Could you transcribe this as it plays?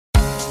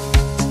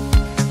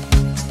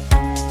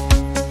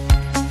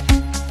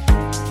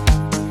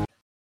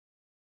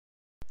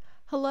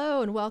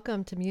Hello and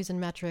welcome to Muse and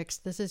Metrics.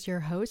 This is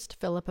your host,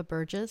 Philippa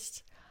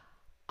Burgess.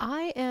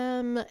 I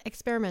am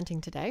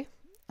experimenting today,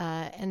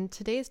 and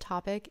today's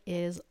topic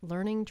is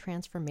learning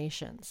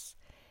transformations.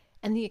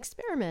 And the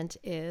experiment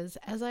is,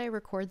 as I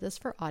record this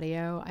for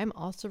audio, I'm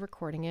also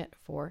recording it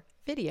for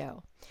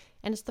video.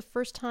 And it's the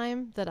first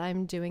time that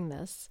I'm doing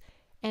this.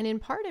 And in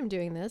part, I'm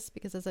doing this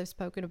because, as I've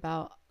spoken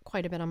about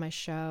quite a bit on my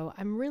show,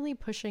 I'm really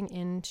pushing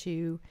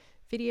into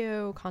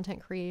video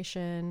content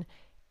creation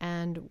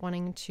and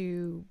wanting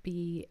to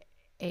be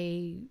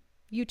a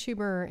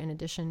YouTuber in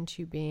addition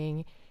to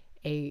being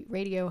a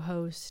radio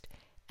host.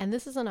 And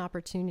this is an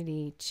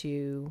opportunity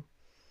to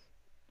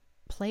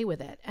play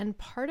with it. And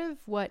part of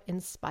what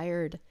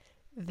inspired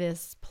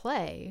this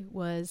play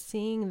was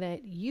seeing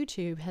that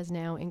YouTube has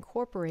now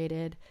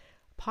incorporated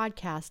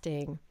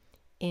podcasting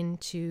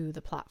into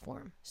the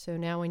platform. So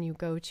now when you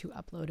go to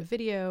upload a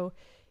video,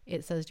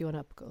 it says, do you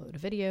want to upload a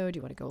video? Do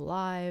you want to go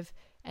live?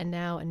 And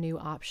now a new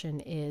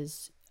option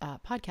is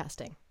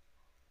podcasting.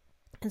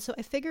 And so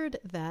I figured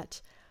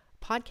that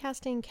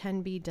podcasting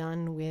can be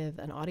done with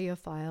an audio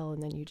file,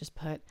 and then you just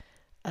put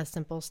a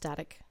simple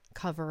static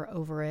cover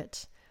over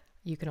it.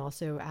 You can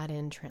also add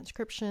in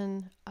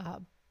transcription,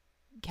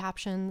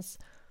 captions,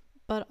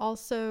 but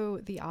also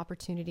the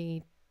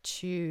opportunity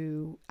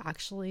to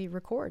actually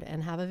record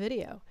and have a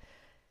video.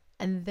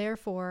 And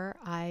therefore,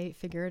 I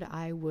figured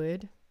I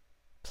would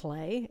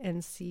play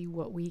and see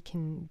what we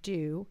can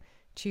do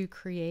to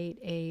create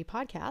a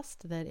podcast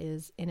that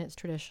is in its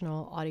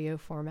traditional audio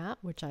format,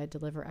 which I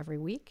deliver every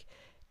week,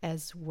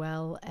 as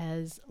well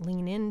as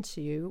lean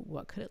into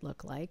what could it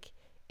look like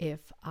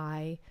if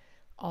I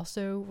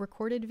also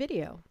recorded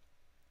video.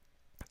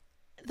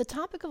 The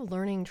topic of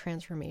learning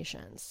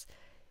transformations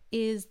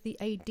is the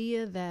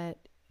idea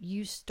that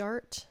you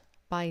start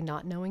by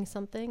not knowing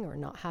something or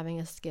not having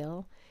a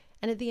skill,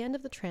 and at the end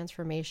of the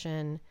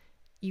transformation,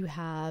 you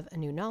have a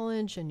new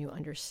knowledge, a new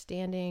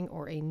understanding,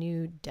 or a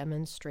new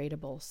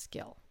demonstratable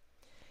skill.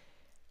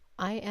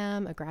 I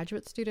am a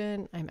graduate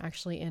student. I'm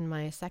actually in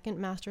my second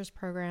master's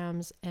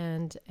programs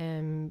and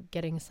am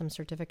getting some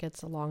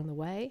certificates along the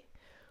way.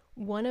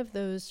 One of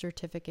those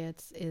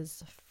certificates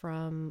is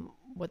from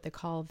what they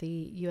call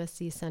the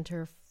USC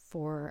Center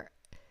for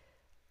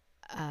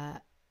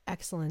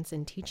Excellence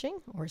in Teaching,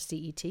 or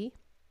CET.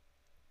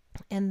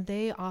 And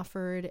they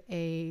offered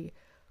a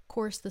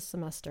course this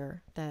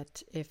semester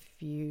that if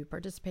you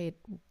participated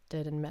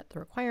and met the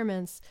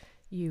requirements,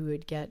 you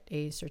would get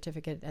a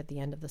certificate at the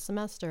end of the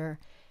semester.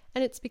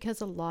 And it's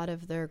because a lot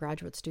of their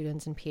graduate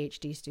students and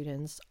PhD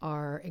students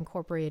are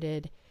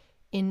incorporated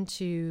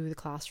into the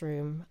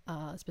classroom,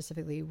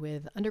 specifically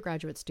with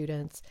undergraduate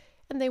students,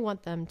 and they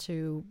want them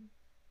to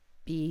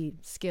be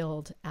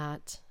skilled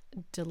at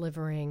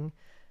delivering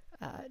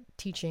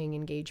teaching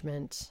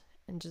engagement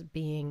and just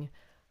being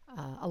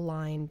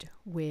aligned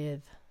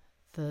with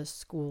the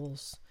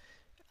school's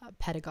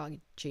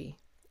pedagogy.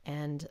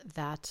 And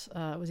that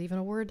was even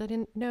a word I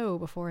didn't know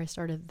before I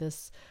started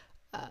this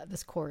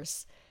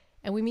course.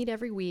 And we meet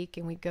every week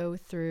and we go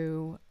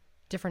through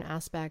different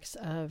aspects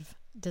of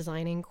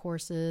designing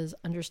courses,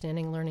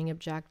 understanding learning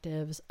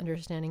objectives,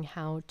 understanding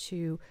how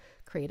to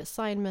create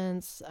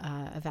assignments,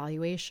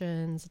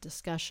 evaluations,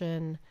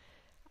 discussion,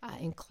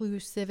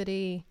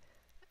 inclusivity.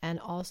 And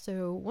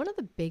also, one of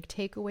the big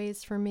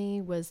takeaways for me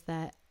was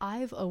that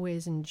I've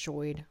always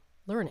enjoyed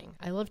learning.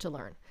 I love to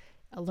learn.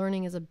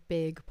 Learning is a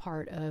big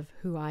part of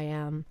who I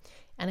am.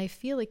 And I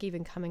feel like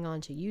even coming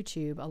onto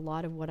YouTube, a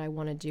lot of what I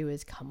want to do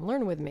is come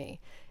learn with me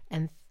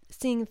and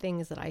seeing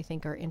things that I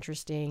think are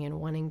interesting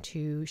and wanting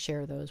to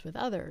share those with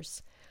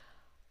others.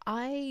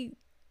 I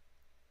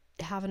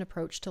have an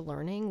approach to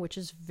learning which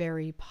is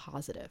very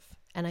positive.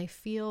 And I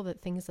feel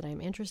that things that I'm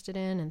interested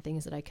in and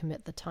things that I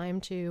commit the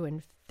time to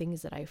and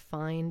things that I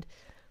find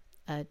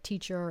a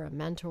teacher, a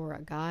mentor,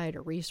 a guide,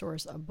 a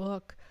resource, a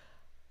book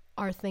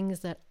are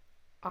things that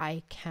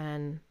I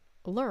can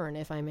learn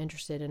if I'm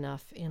interested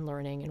enough in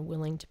learning and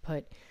willing to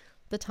put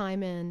the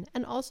time in,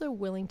 and also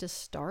willing to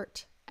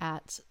start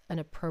at an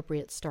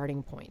appropriate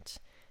starting point.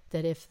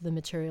 That if the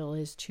material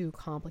is too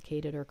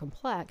complicated or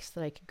complex,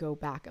 that I could go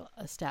back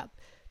a step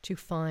to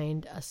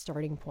find a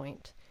starting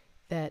point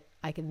that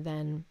I can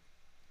then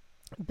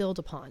build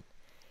upon.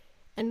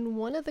 And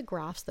one of the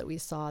graphs that we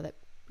saw that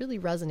really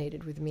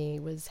resonated with me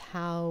was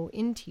how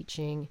in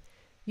teaching,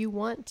 you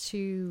want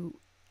to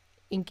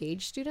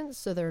engage students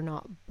so they're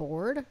not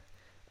bored,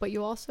 but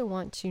you also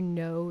want to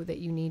know that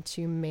you need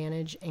to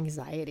manage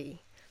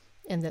anxiety,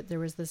 and that there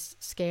was this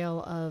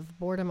scale of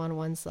boredom on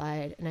one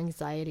side and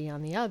anxiety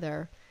on the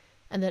other,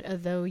 and that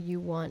although you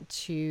want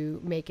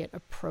to make it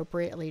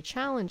appropriately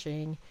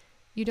challenging,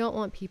 you don't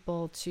want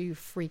people to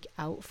freak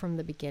out from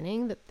the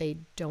beginning, that they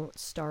don't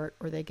start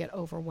or they get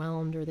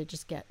overwhelmed or they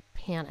just get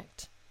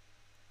panicked.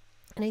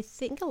 And I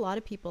think a lot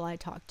of people I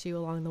talk to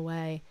along the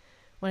way,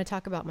 when I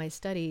talk about my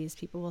studies,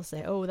 people will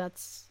say, oh,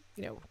 that's,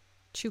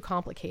 too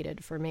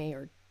complicated for me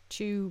or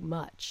too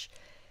much.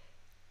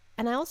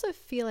 And I also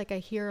feel like I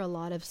hear a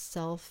lot of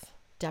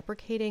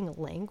self-deprecating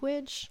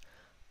language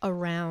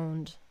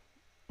around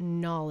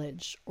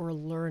knowledge or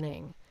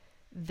learning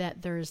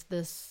that there's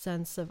this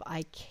sense of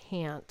I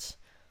can't,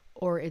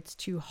 or it's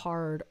too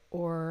hard,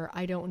 or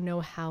I don't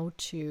know how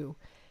to,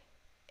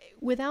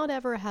 without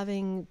ever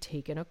having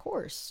taken a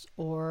course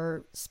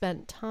or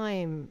spent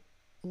time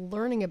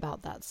learning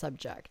about that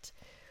subject.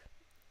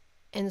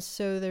 And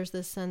so there's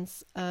this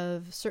sense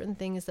of certain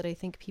things that I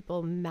think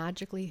people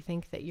magically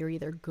think that you're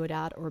either good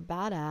at or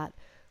bad at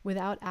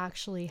without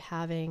actually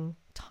having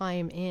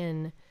time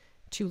in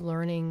to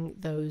learning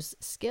those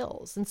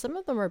skills. And some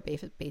of them are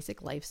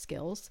basic life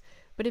skills,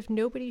 but if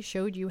nobody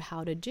showed you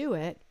how to do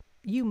it,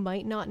 you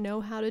might not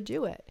know how to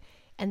do it.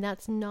 And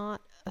that's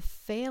not a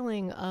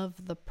failing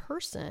of the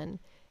person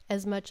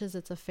as much as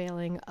it's a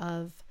failing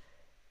of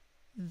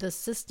the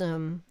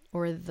system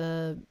or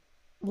the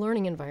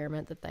learning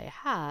environment that they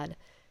had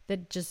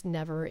that just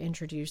never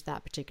introduced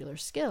that particular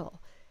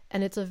skill.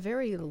 And it's a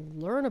very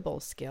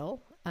learnable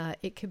skill.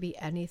 It could be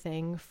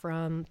anything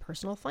from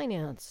personal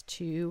finance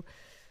to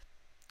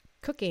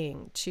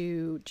cooking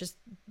to just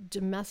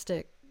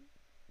domestic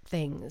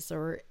things,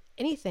 or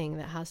anything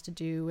that has to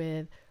do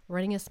with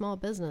running a small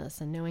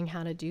business and knowing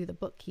how to do the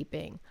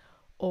bookkeeping,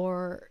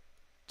 or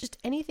just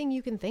anything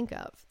you can think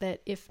of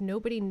that if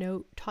nobody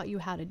taught you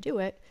how to do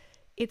it,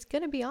 it's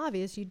going to be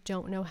obvious you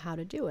don't know how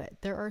to do it.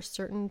 There are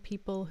certain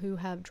people who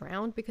have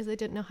drowned because they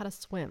didn't know how to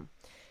swim.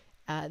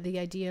 The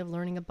idea of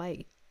learning a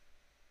bike.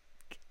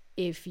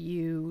 If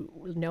you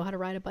know how to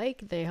ride a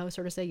bike, they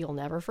sort of say you'll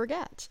never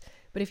forget.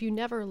 But if you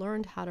never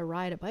learned how to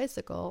ride a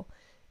bicycle,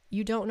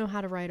 you don't know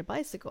how to ride a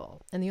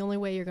bicycle. And the only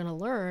way you're going to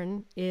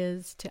learn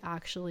is to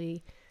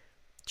actually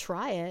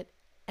try it.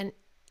 And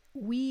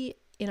we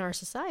in our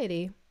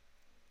society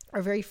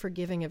are very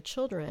forgiving of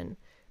children,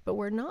 but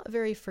we're not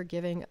very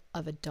forgiving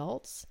of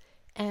adults,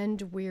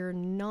 and we're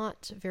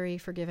not very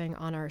forgiving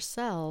on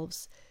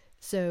ourselves.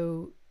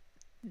 So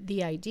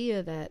the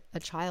idea that a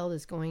child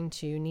is going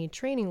to need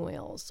training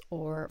wheels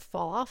or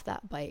fall off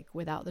that bike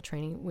without the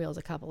training wheels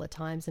a couple of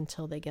times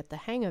until they get the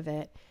hang of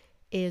it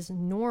is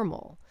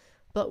normal.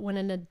 But when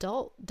an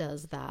adult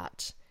does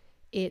that,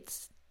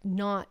 it's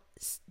not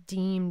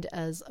deemed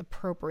as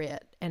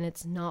appropriate and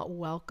it's not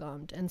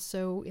welcomed. And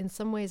so in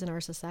some ways in our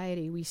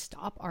society, we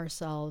stop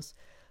ourselves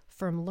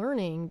from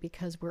learning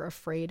because we're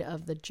afraid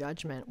of the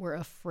judgment. We're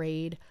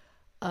afraid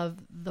of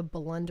the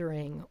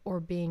blundering or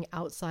being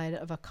outside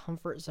of a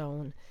comfort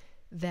zone,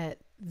 that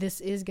this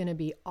is going to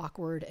be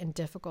awkward and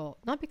difficult.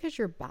 Not because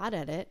you're bad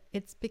at it,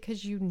 it's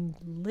because you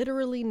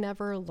literally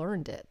never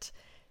learned it.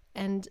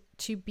 And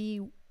to be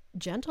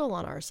gentle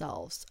on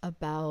ourselves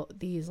about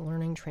these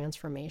learning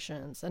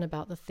transformations and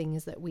about the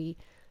things that we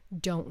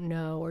don't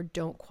know or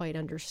don't quite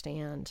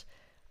understand,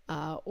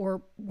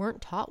 or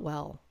weren't taught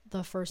well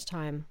the first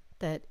time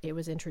that it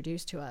was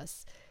introduced to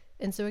us.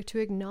 And so to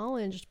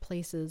acknowledge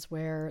places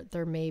where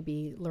there may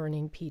be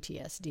learning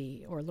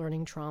PTSD or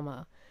learning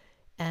trauma,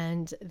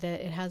 and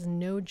that it has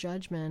no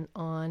judgment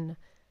on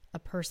a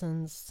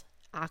person's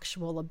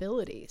actual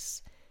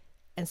abilities.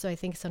 And so I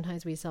think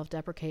sometimes we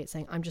self-deprecate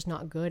saying, I'm just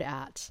not good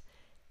at.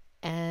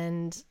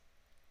 And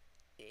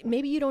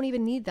maybe you don't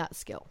even need that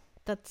skill.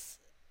 That's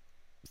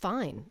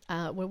fine.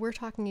 What we're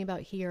talking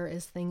about here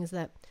is things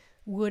that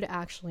would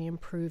actually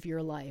improve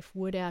your life,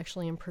 would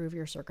actually improve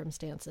your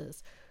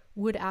circumstances,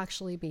 would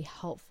actually be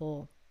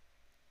helpful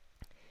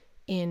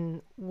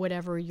in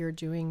whatever you're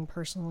doing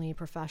personally,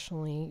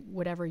 professionally,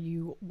 whatever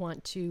you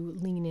want to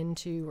lean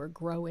into or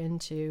grow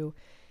into,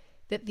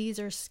 that these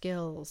are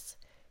skills.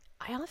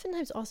 I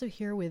oftentimes also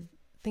hear with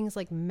things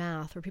like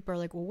math where people are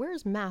like, well, where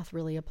does math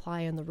really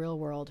apply in the real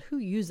world? Who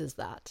uses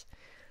that?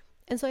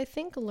 And so I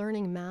think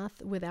learning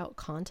math without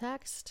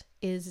context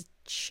is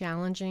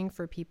challenging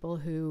for people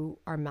who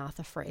are math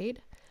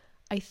afraid.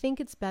 I think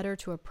it's better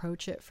to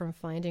approach it from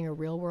finding a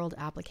real world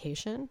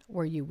application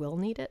where you will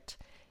need it,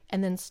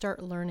 and then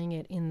start learning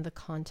it in the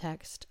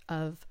context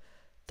of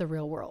the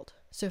real world.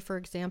 So for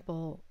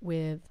example,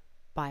 with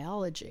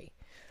biology,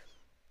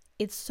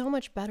 it's so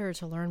much better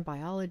to learn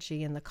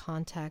biology in the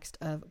context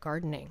of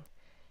gardening.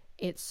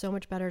 It's so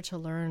much better to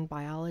learn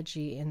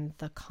biology in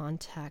the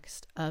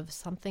context of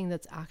something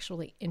that's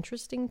actually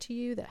interesting to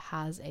you that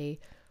has a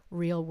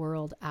real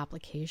world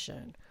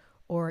application,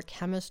 or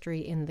chemistry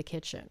in the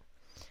kitchen,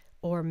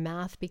 or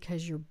math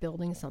because you're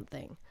building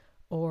something,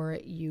 or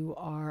you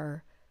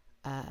are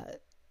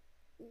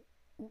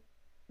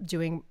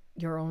doing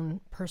your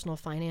own personal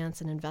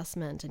finance and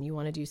investment and you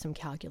want to do some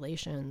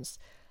calculations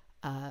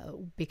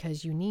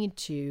because you need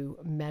to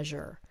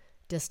measure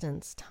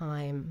distance,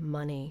 time,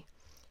 money.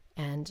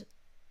 And,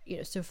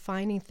 so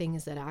finding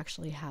things that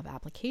actually have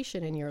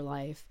application in your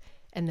life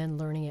and then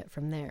learning it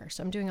from there.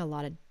 So I'm doing a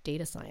lot of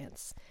data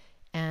science,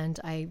 and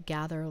I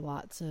gather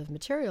lots of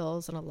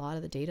materials, and a lot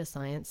of the data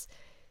science,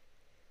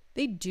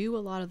 they do a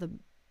lot of the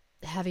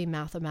heavy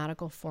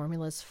mathematical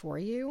formulas for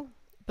you,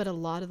 but a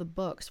lot of the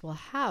books will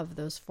have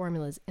those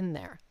formulas in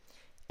there.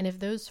 And if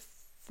those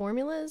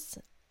formulas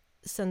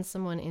send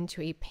someone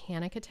into a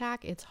panic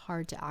attack, it's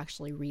hard to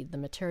actually read the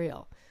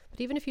material.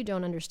 But even if you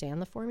don't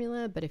understand the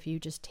formula, but if you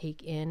just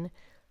take in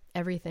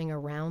everything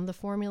around the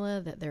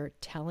formula that they're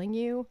telling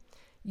you,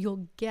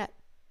 you'll get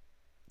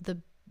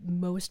the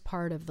most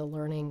part of the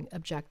learning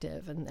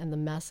objective and the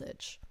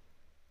message.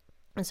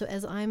 And so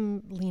as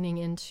I'm leaning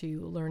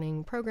into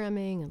learning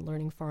programming and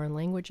learning foreign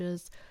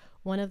languages,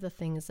 one of the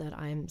things that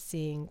I'm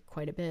seeing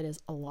quite a bit is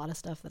a lot of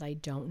stuff that I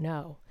don't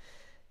know.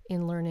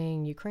 In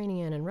learning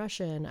Ukrainian and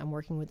Russian, I'm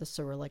working with the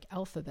Cyrillic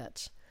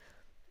alphabet.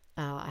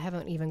 I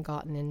haven't even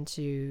gotten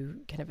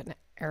into kind of an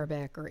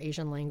Arabic or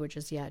Asian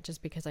languages yet,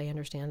 just because I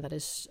understand that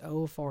is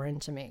so foreign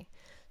to me.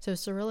 So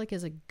Cyrillic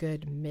is a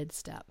good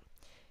mid-step.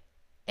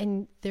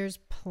 And there's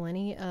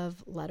plenty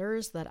of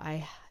letters that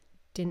I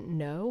didn't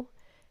know.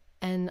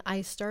 And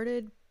I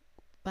started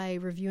by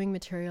reviewing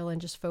material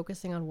and just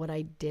focusing on what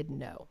I did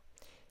know.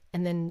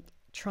 And then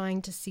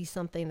trying to see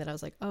something that I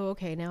was like, oh,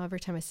 okay, now every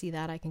time I see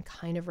that, I can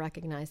kind of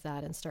recognize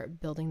that and start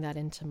building that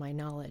into my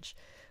knowledge.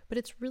 But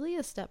it's really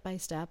a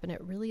step-by-step, and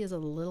it really is a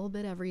little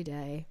bit every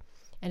day.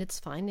 And it's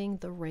finding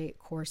the right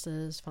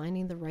courses,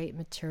 finding the right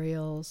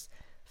materials,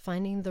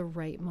 finding the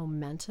right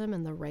momentum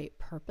and the right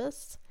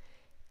purpose.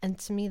 And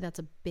to me, that's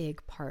a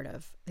big part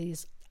of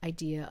this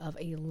idea of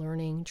a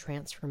learning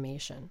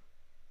transformation.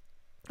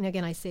 And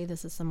again, I say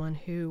this as someone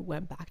who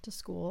went back to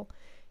school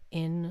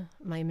in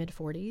my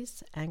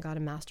mid-40s and got a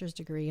master's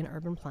degree in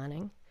urban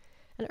planning.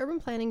 And urban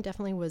planning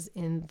definitely was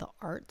in the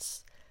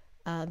arts.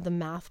 The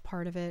math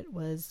part of it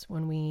was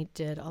when we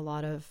did a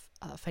lot of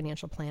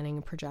financial planning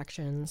and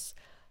projections,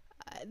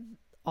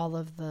 all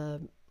of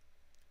the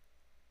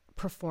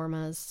pro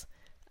formas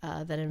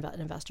that an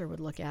investor would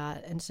look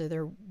at. And so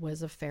there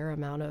was a fair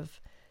amount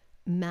of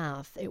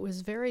math. It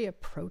was very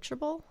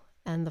approachable,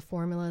 and the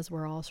formulas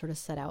were all sort of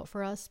set out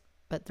for us,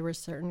 but there were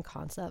certain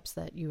concepts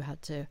that you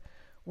had to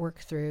work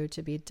through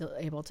to be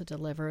able to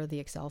deliver the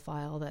Excel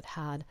file that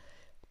had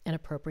an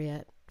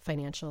appropriate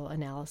financial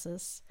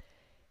analysis.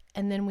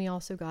 And then we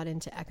also got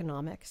into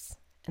economics,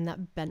 and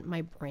that bent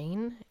my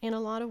brain in a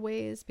lot of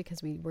ways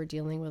because we were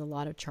dealing with a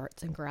lot of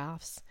charts and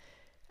graphs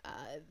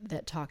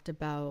that talked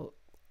about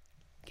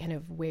kind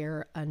of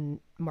where a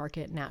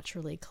market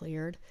naturally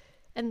cleared.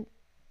 And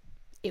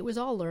it was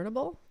all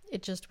learnable.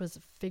 It just was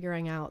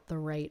figuring out the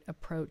right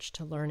approach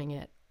to learning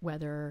it,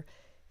 whether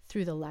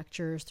through the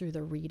lectures, through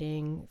the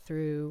reading,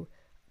 through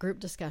group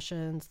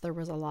discussions. There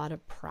was a lot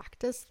of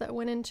practice that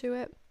went into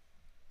it,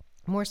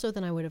 more so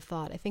than I would have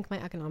thought. I think my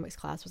economics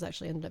class was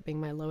actually ended up being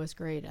my lowest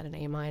grade at an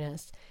A-,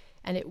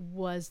 and it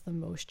was the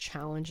most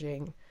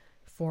challenging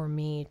for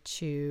me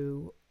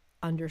to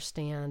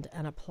understand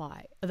and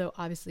apply. Although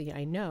obviously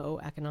I know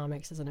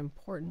economics is an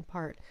important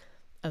part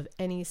of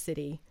any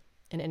city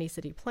and any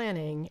city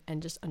planning,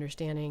 and just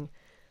understanding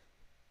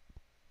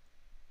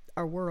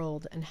our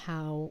world and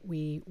how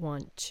we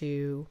want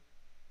to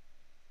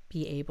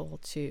be able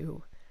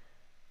to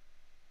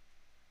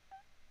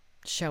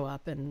show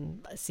up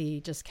and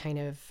see just kind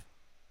of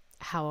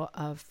how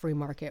a free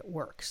market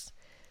works.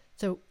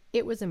 So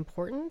it was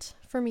important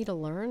for me to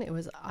learn. It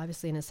was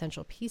obviously an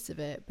essential piece of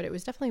it, but it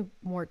was definitely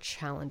more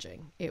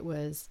challenging. It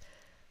was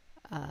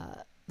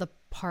the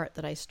part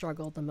that I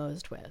struggled the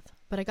most with.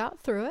 But I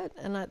got through it,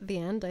 and at the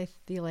end, I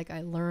feel like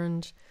I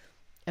learned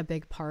a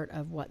big part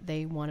of what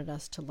they wanted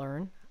us to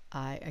learn.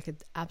 I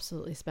could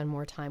absolutely spend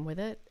more time with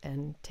it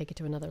and take it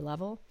to another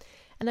level.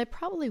 And I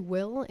probably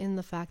will, in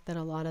the fact that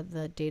a lot of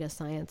the data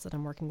science that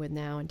I'm working with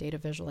now and data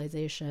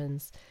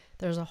visualizations,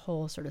 there's a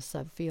whole sort of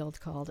subfield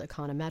called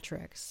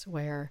econometrics,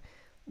 where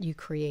you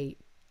create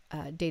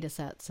data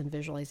sets and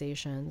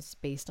visualizations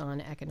based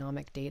on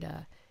economic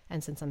data.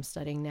 And since I'm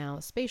studying now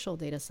spatial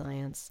data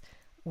science,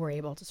 we're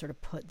able to sort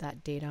of put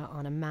that data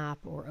on a map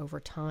or over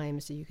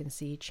time so you can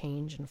see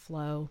change and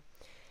flow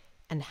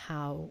and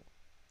how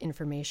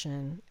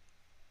information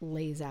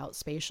lays out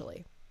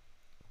spatially.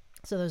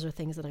 So those are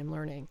things that I'm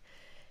learning.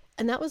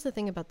 And that was the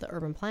thing about the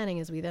urban planning,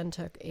 is we then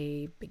took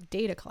a big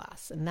data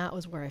class, and that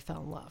was where I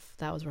fell in love.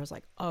 That was where I was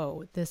like,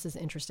 oh, this is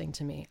interesting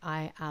to me.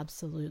 I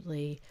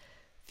absolutely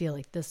feel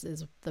like this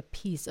is the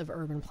piece of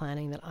urban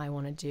planning that I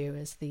want to do,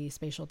 is the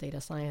spatial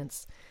data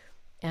science.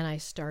 And I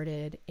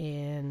started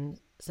in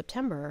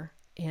September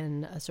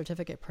in a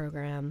certificate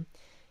program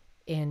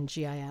in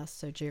GIS,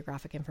 so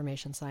Geographic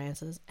Information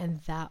Sciences,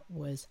 and that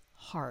was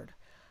hard.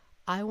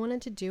 I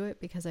wanted to do it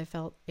because I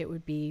felt it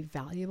would be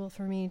valuable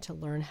for me to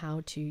learn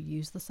how to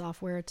use the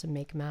software to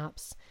make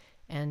maps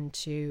and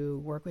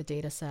to work with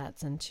data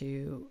sets and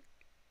to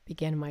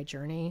begin my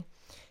journey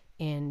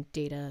in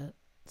data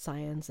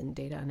science and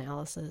data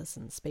analysis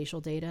and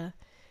spatial data.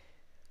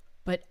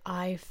 But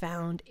I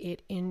found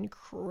it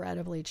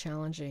incredibly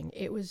challenging.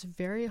 It was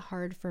very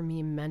hard for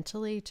me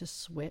mentally to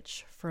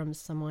switch from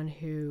someone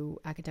who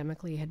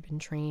academically had been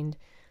trained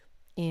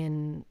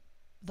in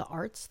the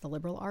arts, the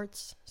liberal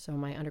arts. So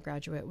my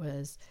undergraduate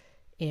was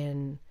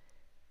in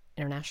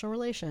international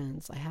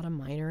relations. I had a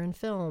minor in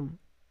film.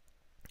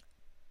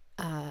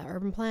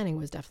 Urban planning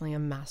was definitely a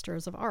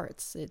master's of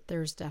arts.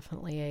 There's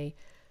definitely a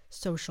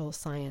social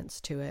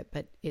science to it,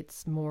 but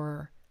it's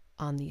more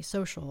on the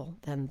social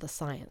than the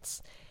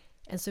science.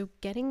 And so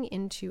getting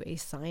into a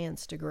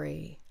science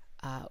degree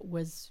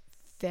was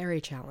very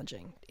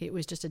challenging. It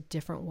was just a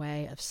different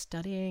way of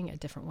studying, a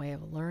different way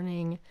of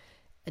learning,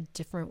 a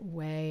different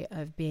way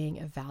of being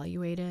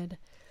evaluated.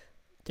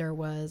 There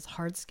was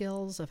hard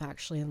skills of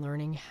actually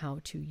learning how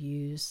to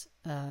use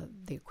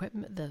the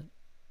equipment,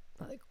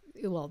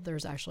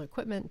 there's actual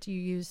equipment you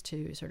use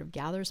to sort of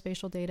gather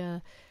spatial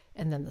data,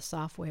 and then the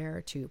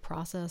software to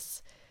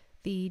process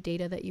the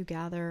data that you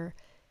gather,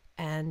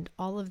 and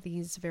all of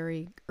these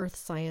very earth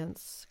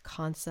science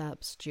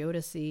concepts,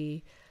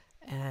 geodesy,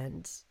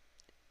 and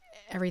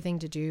everything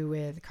to do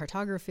with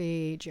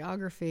cartography,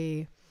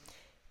 geography,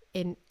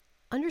 in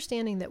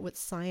understanding that what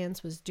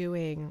science was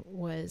doing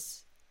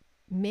was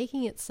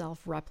making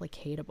itself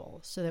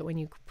replicatable, so that when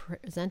you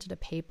presented a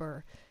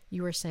paper,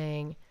 you were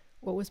saying,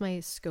 what was my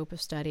scope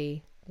of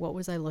study? What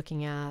was I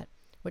looking at?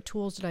 What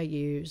tools did I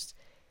use?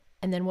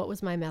 And then what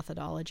was my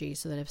methodology,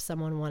 so that if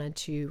someone wanted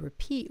to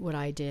repeat what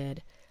I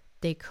did,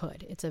 they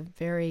could. It's a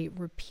very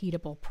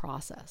repeatable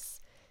process.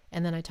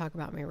 And then I talk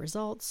about my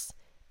results,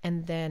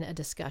 and then a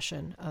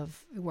discussion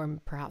of where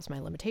perhaps my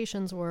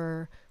limitations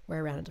were, where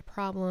I ran into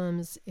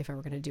problems, if I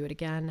were going to do it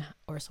again,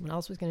 or someone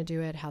else was going to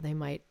do it, how they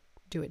might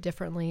do it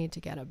differently to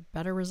get a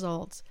better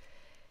result.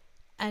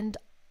 And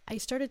I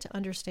started to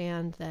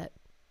understand that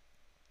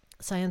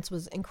science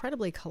was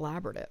incredibly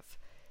collaborative,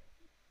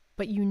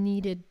 but you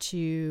needed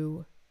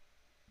to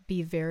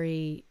be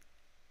very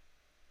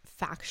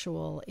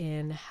factual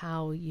in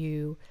how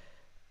you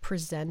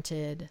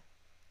presented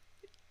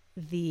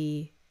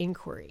the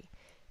inquiry,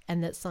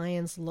 and that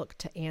science looked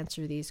to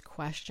answer these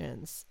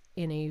questions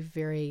in a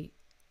very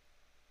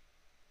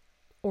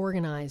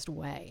organized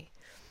way,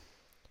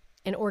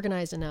 and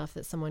organized enough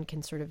that someone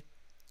can sort of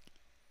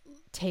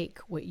take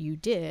what you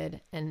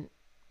did and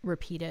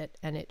repeat it,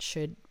 and it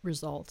should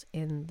result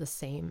in the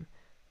same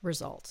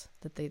result,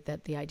 that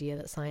the idea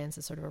that science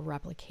is sort of a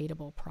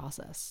replicatable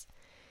process.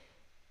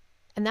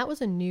 And that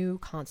was a new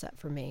concept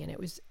for me, and it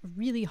was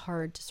really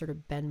hard to sort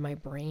of bend my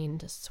brain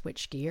to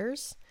switch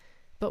gears.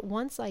 But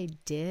once I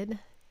did,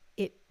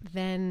 it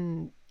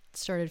then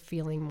started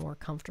feeling more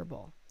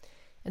comfortable.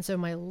 And so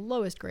my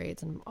lowest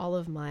grades in all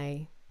of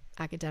my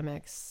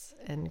academics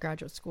and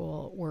graduate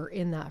school were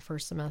in that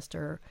first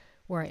semester,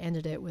 where I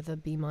ended it with a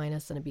B-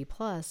 and a B+.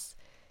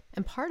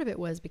 And part of it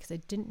was because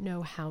I didn't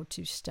know how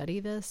to study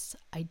this.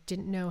 I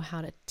didn't know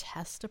how to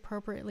test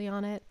appropriately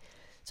on it.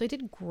 So I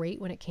did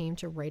great when it came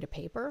to write a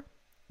paper,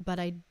 but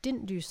I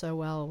didn't do so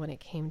well when it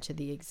came to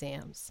the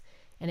exams.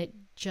 And it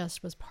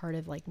just was part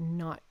of like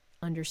not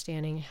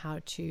understanding how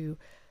to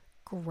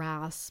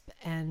grasp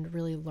and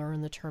really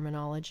learn the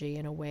terminology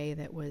in a way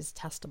that was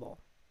testable.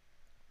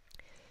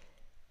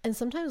 And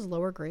sometimes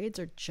lower grades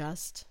are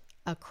just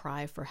a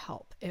cry for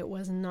help. It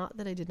was not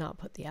that I did not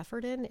put the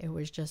effort in. It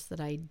was just that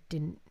I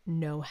didn't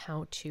know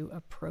how to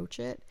approach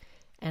it.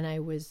 And I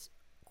was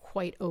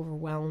quite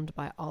overwhelmed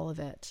by all of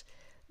it,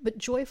 but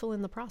joyful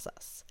in the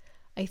process.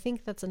 I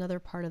think that's another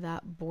part of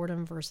that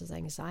boredom versus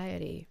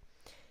anxiety,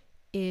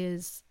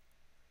 is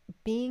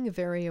being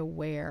very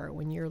aware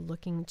when you're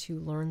looking to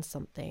learn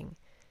something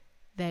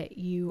that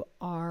you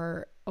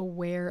are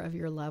aware of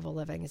your level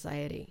of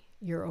anxiety.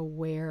 You're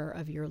aware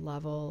of your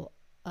level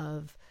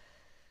of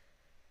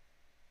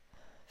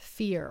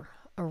fear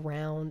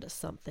around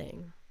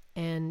something,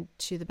 and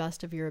to the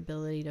best of your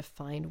ability to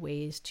find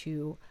ways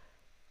to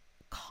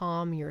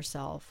calm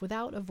yourself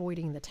without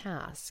avoiding the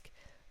task,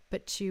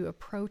 but to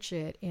approach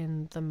it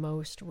in the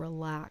most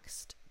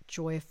relaxed,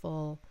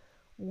 joyful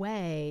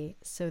way,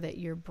 so that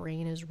your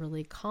brain is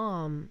really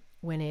calm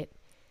when it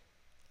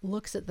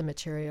looks at the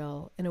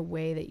material in a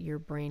way that your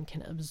brain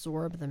can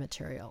absorb the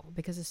material.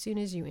 Because as soon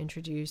as you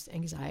introduce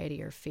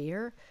anxiety or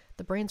fear,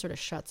 the brain sort of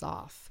shuts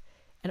off,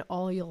 and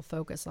all you'll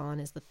focus on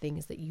is the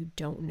things that you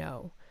don't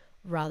know,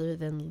 rather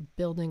than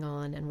building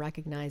on and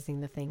recognizing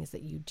the things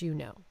that you do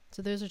know.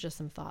 So those are just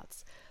some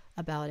thoughts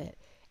about it.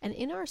 And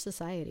in our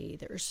society,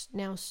 there's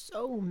now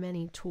so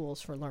many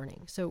tools for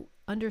learning. So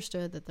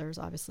understood that there's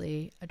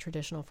obviously a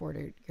traditional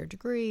four-year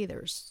degree,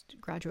 there's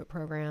graduate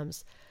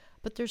programs,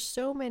 but there's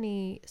so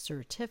many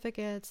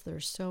certificates,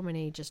 there's so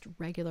many just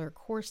regular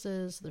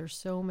courses, there's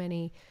so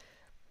many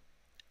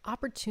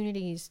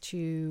opportunities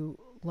to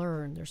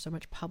learn. There's so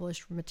much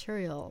published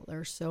material,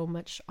 there's so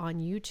much on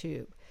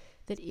YouTube,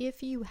 that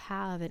if you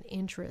have an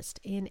interest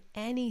in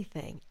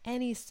anything,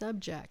 any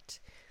subject,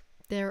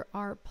 there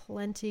are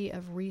plenty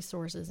of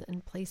resources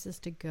and places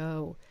to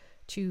go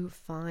to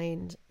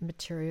find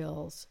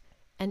materials.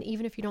 And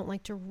even if you don't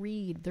like to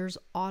read, there's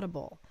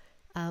Audible,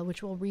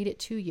 which will read it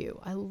to you.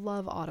 I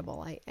love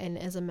Audible. And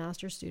as a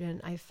master's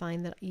student, I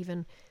find that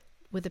even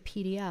with a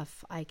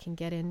PDF, I can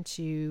get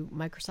into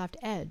Microsoft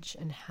Edge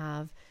and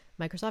have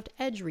Microsoft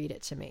Edge read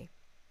it to me.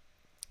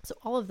 So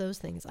all of those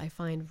things I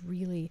find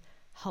really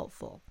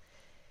helpful.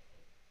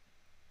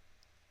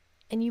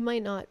 And you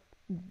might not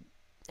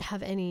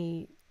have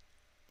any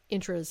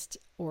interest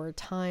or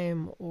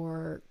time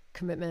or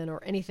commitment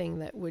or anything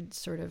that would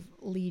sort of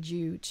lead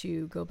you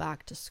to go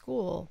back to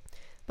school,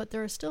 but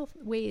there are still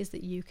ways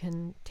that you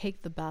can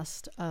take the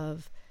best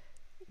of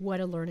what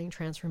a learning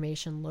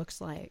transformation looks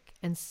like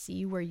and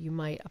see where you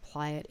might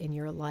apply it in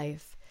your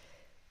life.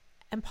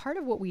 And part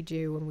of what we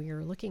do when we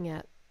are looking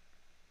at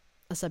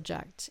a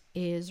subject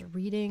is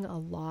reading a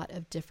lot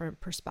of different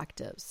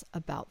perspectives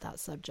about that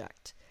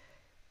subject,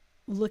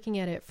 looking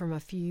at it from a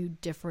few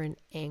different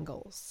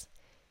angles.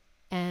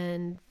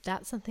 And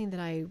that's something that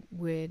I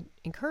would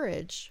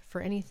encourage for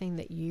anything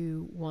that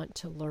you want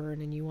to learn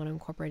and you want to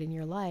incorporate in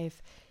your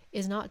life,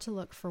 is not to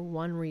look for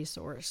one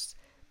resource,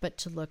 but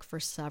to look for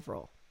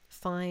several.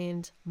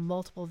 Find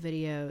multiple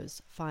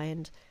videos,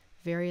 find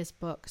various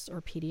books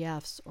or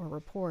PDFs or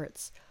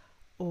reports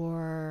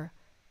or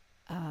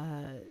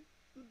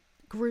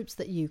groups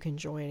that you can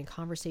join,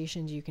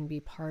 conversations you can be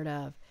part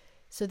of,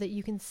 so that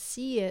you can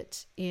see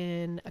it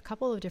in a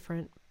couple of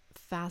different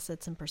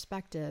facets and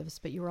perspectives,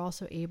 but you're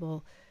also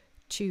able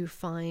to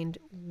find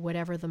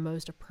whatever the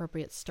most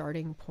appropriate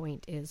starting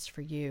point is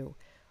for you,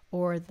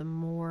 or the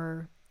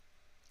more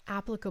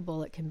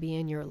applicable it can be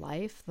in your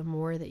life, the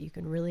more that you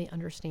can really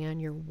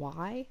understand your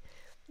why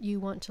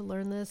you want to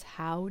learn this.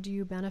 How do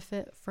you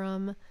benefit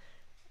from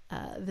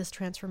this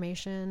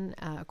transformation?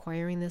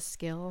 Acquiring this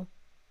skill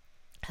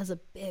has a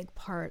big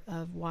part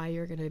of why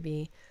you're going to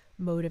be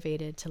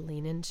motivated to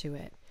lean into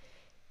it.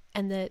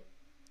 And that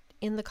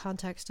in the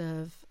context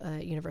of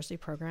a university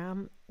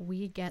program,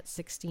 we get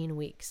 16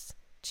 weeks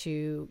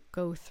to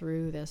go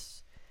through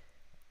this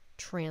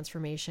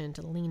transformation,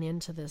 to lean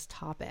into this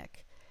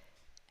topic.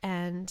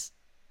 And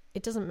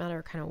it doesn't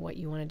matter kind of what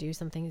you want to do.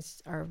 Some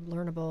things are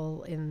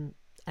learnable in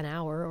an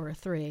hour or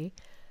 3,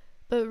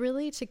 but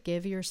really to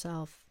give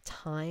yourself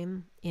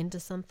time into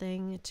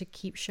something, to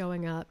keep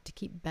showing up, to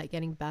keep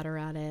getting better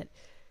at it,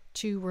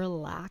 to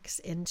relax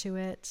into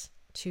it,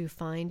 to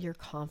find your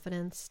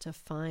confidence, to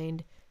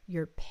find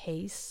your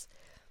pace.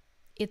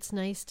 It's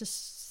nice to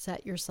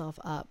set yourself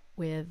up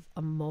with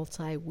a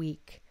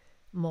multi-week,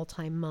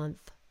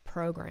 multi-month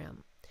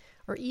program,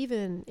 or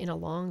even in a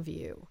long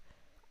view.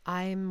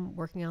 I'm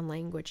working on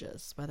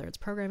languages, whether it's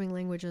programming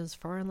languages,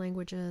 foreign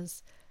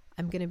languages.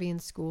 I'm going to be in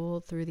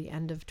school through the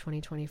end of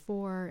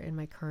 2024 in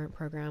my current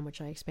program,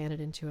 which I expanded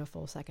into a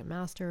full second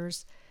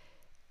master's.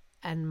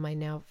 And my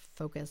now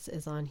focus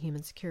is on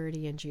human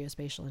security and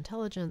geospatial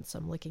intelligence. So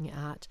I'm looking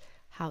at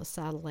how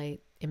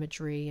satellite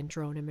imagery and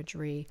drone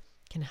imagery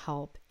can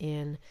help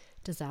in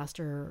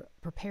disaster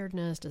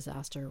preparedness,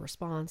 disaster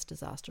response,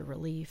 disaster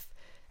relief,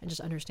 and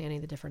just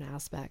understanding the different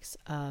aspects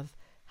of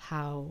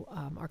how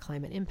our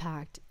climate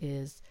impact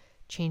is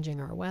changing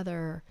our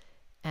weather,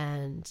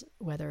 and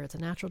whether it's a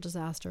natural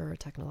disaster or a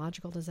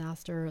technological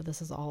disaster.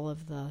 This is all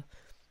of the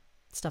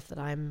stuff that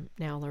I'm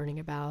now learning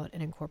about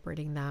and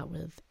incorporating that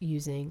with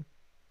using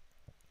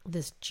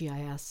this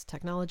GIS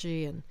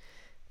technology and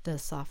the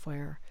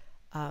software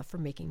for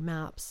making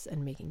maps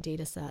and making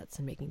data sets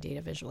and making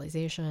data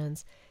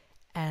visualizations.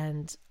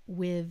 And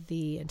with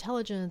the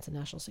intelligence and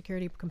national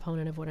security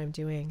component of what I'm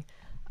doing,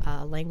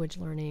 language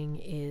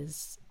learning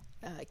is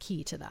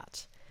key to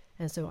that.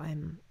 And so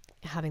I'm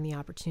having the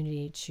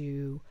opportunity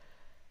to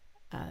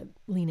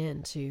lean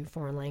into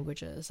foreign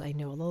languages. I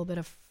know a little bit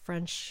of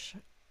French,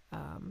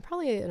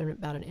 probably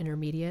about an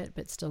intermediate,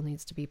 but still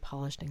needs to be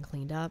polished and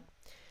cleaned up.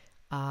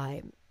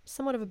 I'm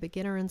somewhat of a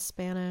beginner in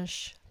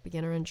Spanish,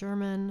 beginner in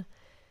German,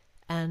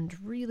 and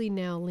really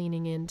now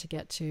leaning in to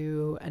get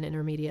to an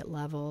intermediate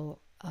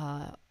level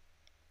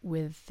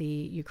with the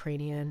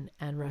Ukrainian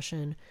and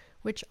Russian,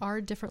 which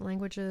are different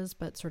languages,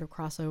 but sort of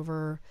cross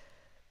over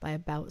by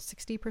about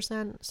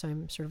 60%. So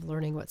I'm sort of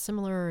learning what's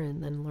similar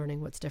and then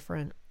learning what's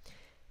different.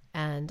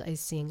 And I'm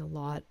seeing a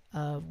lot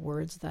of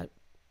words that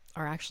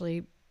are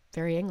actually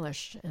very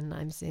English, and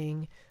I'm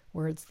seeing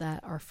words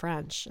that are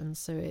French, and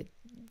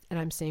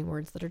I'm seeing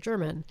words that are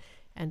German.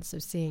 And so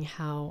seeing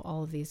how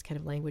all of these kind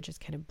of languages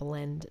kind of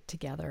blend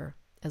together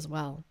as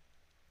well.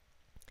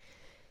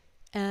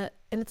 And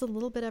it's a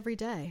little bit every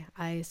day.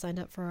 I signed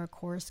up for a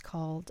course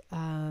called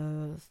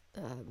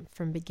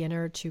From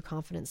Beginner to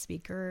Confident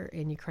Speaker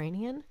in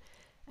Ukrainian,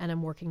 and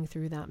I'm working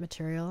through that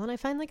material. And I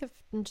find like if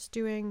I'm just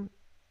doing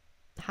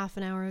half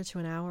an hour to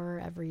an hour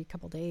every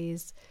couple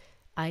days,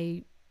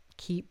 I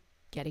keep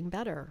getting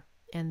better.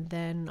 And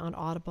then on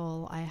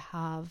Audible, I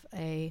have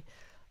a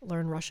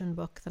Learn Russian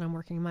book that I'm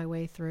working my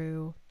way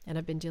through, and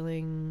I've been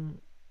dealing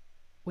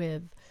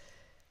with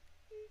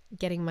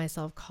getting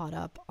myself caught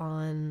up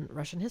on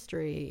Russian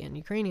history and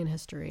Ukrainian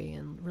history,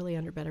 and really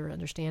better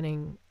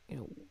understanding,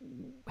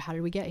 how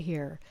did we get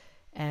here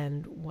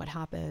and what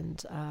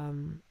happened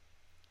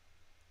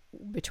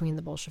between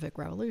the Bolshevik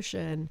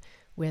Revolution,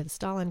 with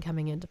Stalin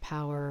coming into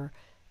power,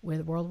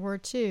 with World War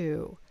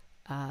II,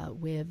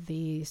 with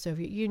the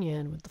Soviet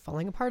Union, with the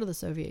falling apart of the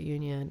Soviet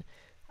Union,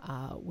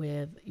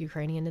 with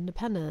Ukrainian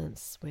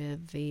independence,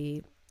 with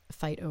the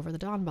fight over the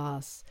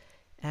Donbass,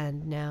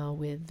 and now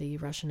with the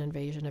Russian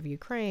invasion of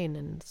Ukraine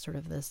and sort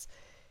of this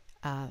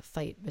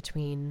fight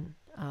between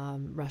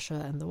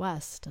Russia and the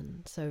West.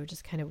 And so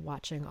just kind of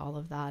watching all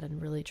of that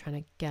and really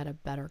trying to get a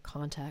better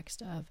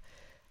context of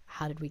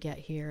how did we get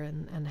here,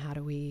 and how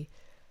do we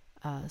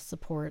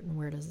support, and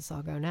where does this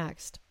all go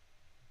next?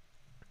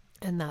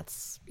 And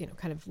that's,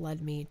 kind of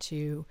led me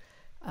to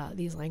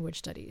these language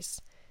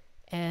studies.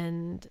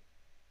 And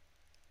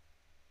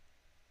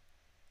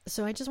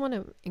So I just want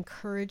to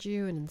encourage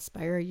you and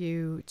inspire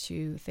you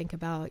to think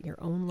about your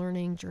own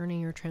learning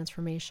journey or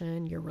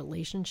transformation, your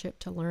relationship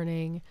to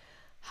learning,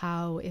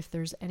 how if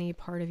there's any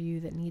part of you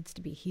that needs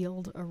to be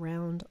healed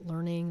around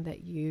learning,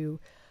 that you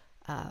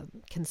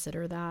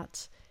consider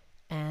that,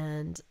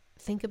 and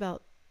think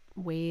about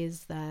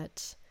ways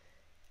that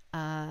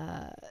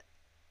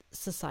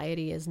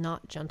society is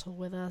not gentle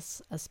with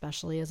us,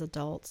 especially as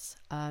adults,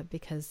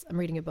 because I'm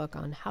reading a book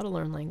on how to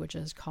learn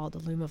languages called The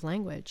Loom of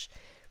Language.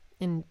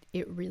 And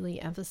it really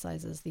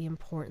emphasizes the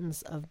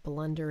importance of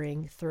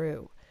blundering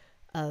through,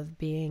 of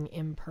being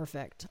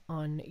imperfect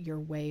on your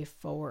way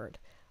forward,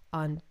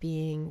 on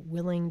being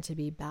willing to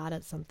be bad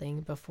at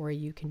something before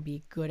you can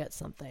be good at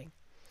something,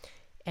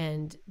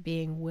 and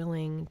being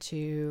willing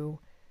to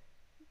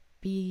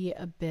be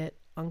a bit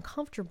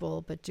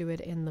uncomfortable, but do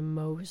it in the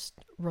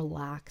most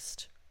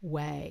relaxed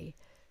way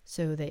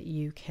so that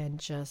you can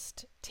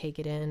just take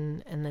it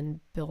in and then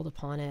build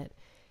upon it.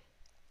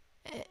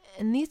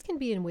 And these can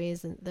be in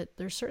ways that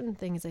there's certain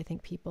things I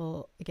think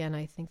people, again,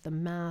 I think the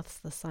maths,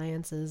 the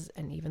sciences,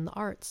 and even the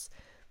arts,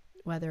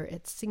 whether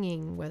it's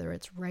singing, whether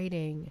it's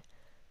writing,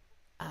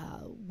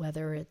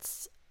 whether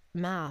it's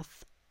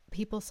math,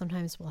 people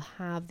sometimes will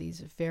have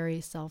these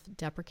very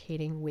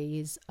self-deprecating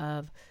ways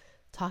of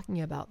talking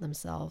about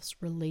themselves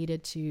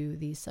related to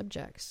these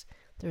subjects.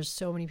 There's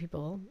so many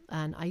people,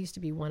 and I used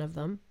to be one of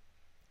them,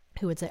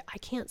 who would say, I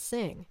can't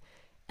sing.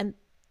 And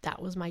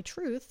that was my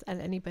truth.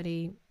 And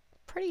anybody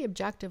pretty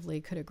objectively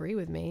could agree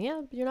with me.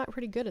 Yeah, you're not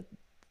pretty good at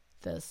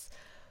this.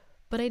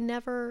 But I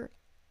never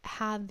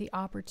had the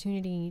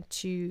opportunity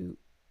to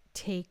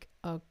take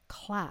a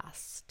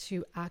class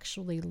to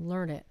actually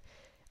learn it.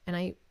 And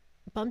I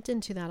bumped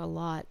into that a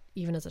lot,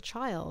 even as a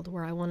child,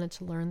 where I wanted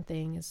to learn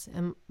things.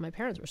 And my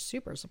parents were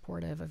super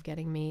supportive of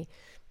getting me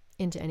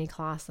into any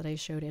class that I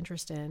showed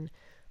interest in.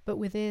 But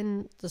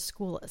within the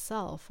school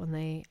itself, when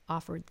they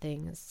offered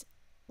things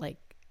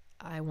like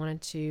I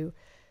wanted to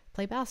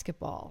play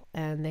basketball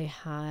and they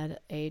had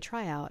a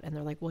tryout and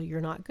they're like, well,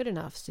 you're not good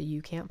enough, so you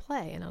can't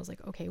play. And I was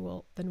like, okay,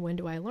 well, then when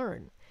do I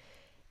learn?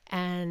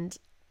 And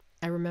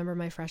I remember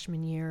my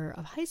freshman year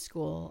of high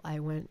school, I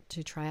went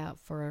to try out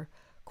for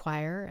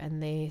choir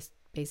and they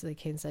basically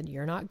came and said,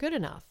 you're not good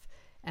enough.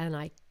 And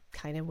I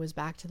kind of was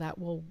back to that,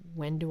 well,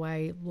 when do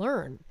I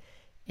learn?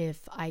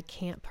 If I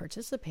can't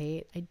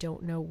participate, I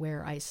don't know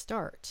where I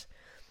start.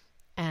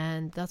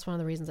 And that's one of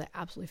the reasons I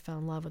absolutely fell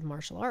in love with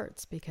martial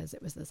arts, because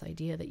it was this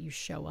idea that you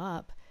show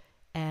up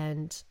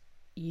and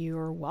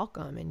you're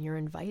welcome and you're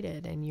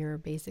invited and you're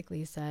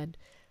basically said,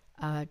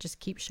 just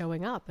keep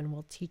showing up and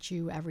we'll teach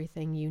you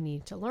everything you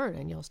need to learn.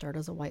 And you'll start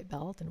as a white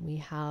belt, and we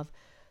have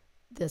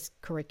this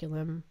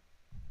curriculum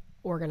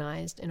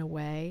organized in a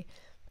way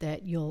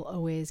that you'll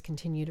always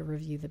continue to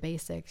review the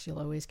basics. You'll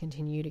always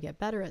continue to get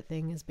better at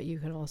things, but you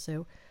can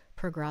also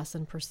progress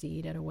and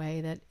proceed in a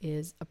way that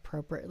is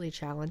appropriately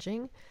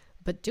challenging,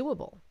 but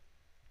doable.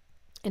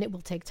 And it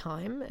will take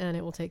time and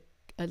it will take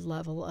a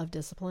level of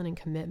discipline and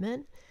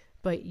commitment,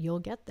 but you'll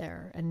get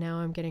there. And now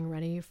I'm getting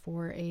ready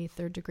for a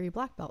 3rd degree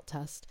black belt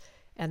test.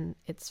 And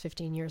it's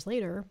 15 years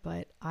later,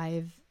 but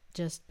I've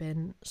just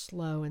been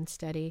slow and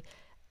steady.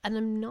 And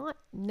I'm not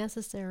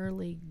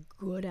necessarily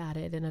good at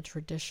it in a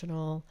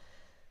traditional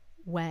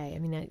way. I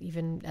mean,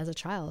 even as a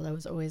child, I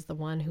was always the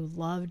one who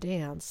loved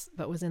dance,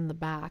 but was in the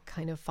back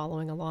kind of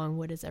following along.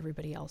 What is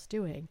everybody else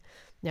doing?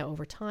 Now,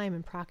 over time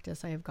and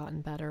practice, I have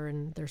gotten better,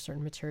 and there's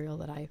certain material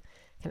that I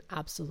can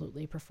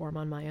absolutely perform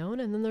on my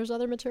own. And then there's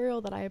other material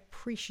that I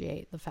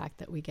appreciate the fact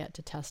that we get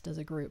to test as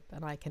a group,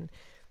 and I can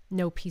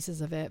know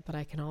pieces of it, but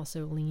I can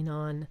also lean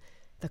on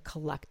the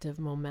collective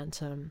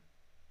momentum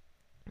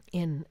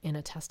in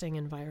a testing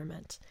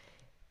environment.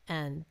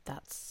 And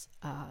that's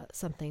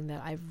something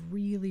that I've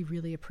really,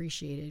 really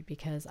appreciated,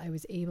 because I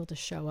was able to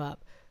show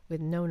up with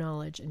no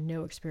knowledge and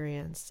no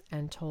experience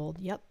and told,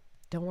 yep,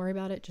 don't worry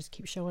about it. Just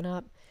keep showing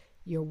up.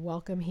 You're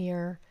welcome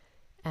here.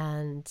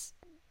 And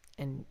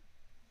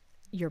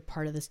you're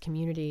part of this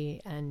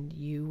community and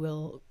you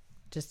will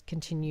just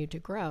continue to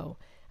grow.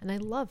 And I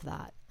love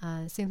that.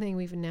 Same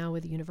thing even now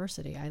with the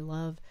university. I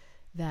love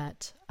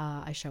that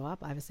I show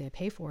up. Obviously, I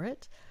pay for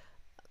it.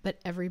 But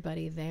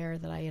everybody there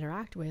that I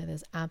interact with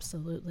is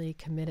absolutely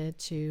committed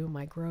to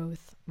my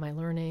growth, my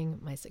learning,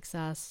 my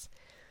success.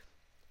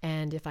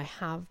 And if I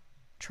have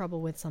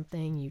trouble with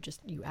something,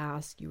 you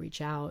ask, you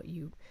reach out,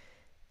 you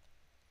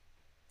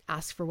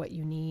ask for what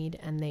you need,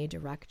 and they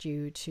direct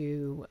you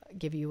to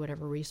give you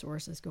whatever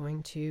resource is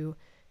going to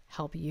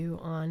help you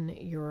on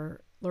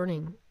your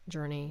learning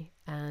journey.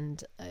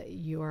 And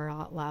you are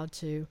allowed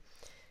to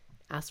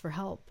ask for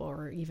help,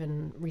 or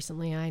even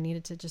recently I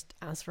needed to just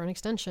ask for an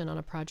extension on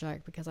a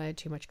project because I had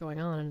too much going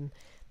on and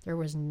there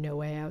was no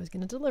way I was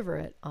going to deliver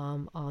it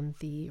on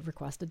the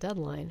requested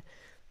deadline.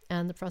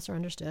 And the professor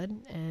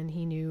understood, and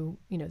he knew,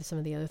 some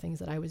of the other things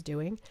that I was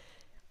doing.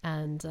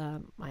 And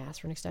I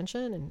asked for an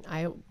extension, and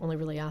I only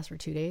really asked for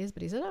 2 days,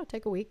 but he said, oh,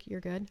 take a week,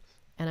 you're good.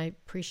 And I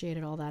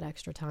appreciated all that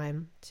extra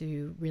time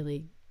to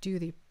really do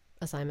the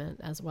assignment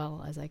as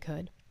well as I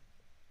could.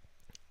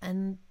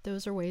 And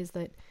those are ways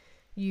that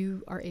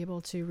you are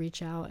able to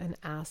reach out and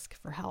ask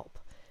for help,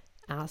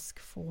 ask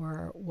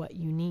for what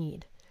you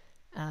need.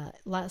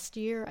 Last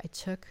year, I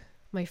took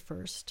my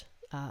first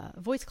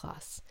voice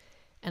class,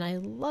 and I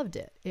loved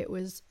it. It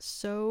was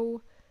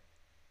so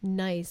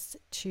nice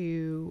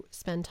to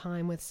spend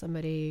time with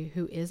somebody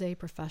who is a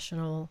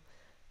professional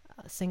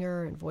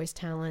singer and voice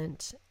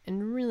talent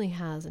and really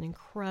has an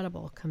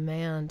incredible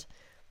command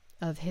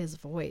of his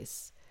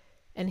voice.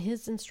 And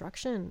his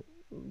instruction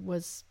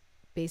was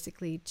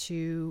basically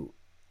to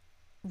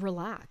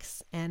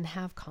relax and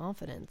have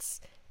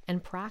confidence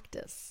and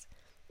practice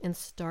and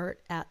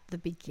start at the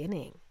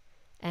beginning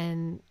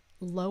and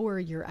lower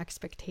your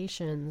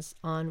expectations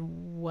on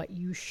what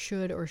you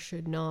should or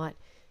should not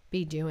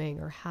be doing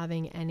or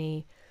having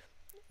any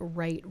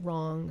right,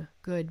 wrong,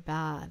 good,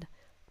 bad.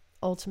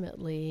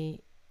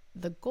 Ultimately,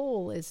 the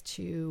goal is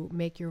to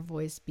make your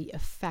voice be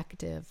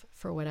effective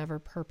for whatever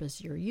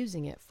purpose you're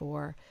using it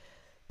for,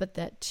 but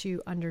that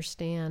to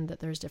understand that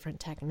there's different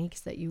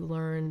techniques that you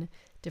learn,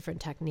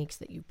 different techniques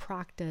that you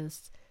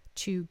practice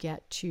to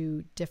get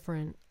to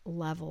different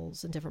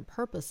levels and different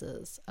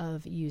purposes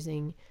of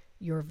using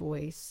your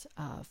voice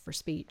for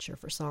speech or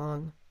for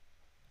song.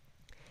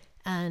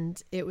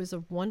 And it was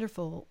a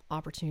wonderful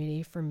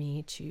opportunity for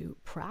me to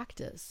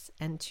practice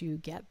and to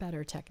get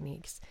better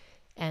techniques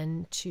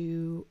and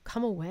to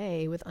come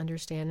away with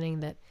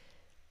understanding that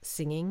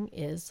singing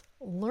is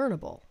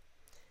learnable.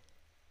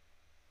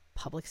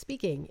 Public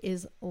speaking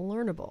is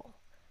learnable.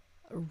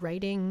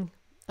 Writing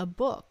a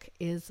book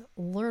is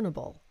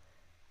learnable.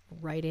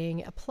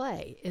 Writing a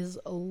play is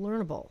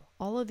learnable.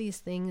 All of these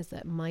things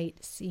that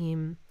might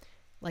seem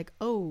like,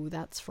 oh,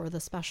 that's for the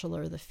special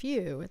or the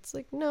few. It's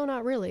like, no,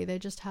 not really. They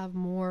just have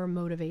more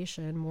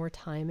motivation, more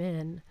time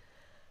in.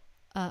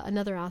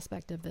 Another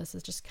aspect of this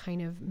is just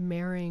kind of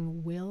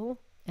marrying will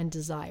and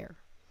desire.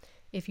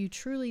 If you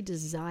truly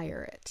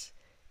desire it,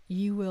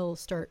 you will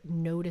start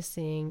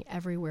noticing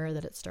everywhere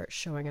that it starts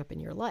showing up in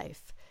your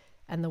life.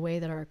 And the way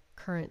that our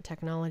current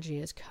technology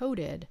is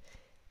coded,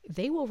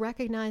 they will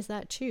recognize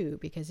that too,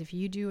 because if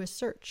you do a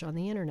search on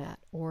the internet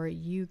or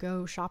you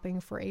go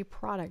shopping for a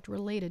product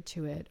related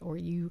to it, or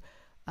you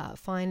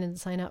find and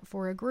sign up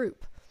for a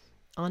group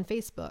on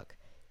Facebook,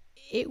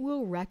 it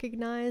will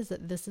recognize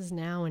that this is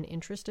now an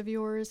interest of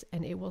yours,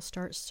 and it will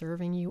start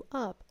serving you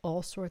up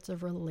all sorts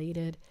of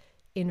related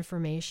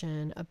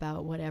information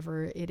about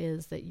whatever it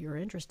is that you're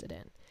interested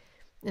in.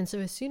 And so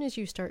as soon as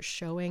you start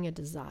showing a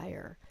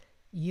desire,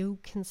 you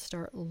can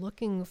start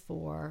looking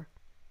for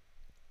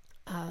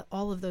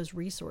all of those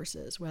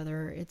resources,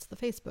 whether it's the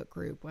Facebook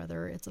group,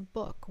 whether it's a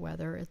book,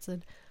 whether it's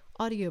an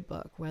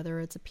audiobook, whether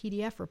it's a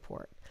PDF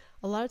report.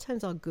 A lot of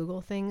times I'll Google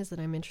things that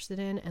I'm interested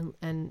in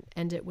and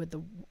end it with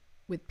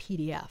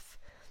PDF.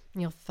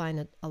 And you'll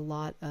find a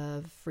lot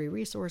of free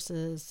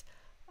resources,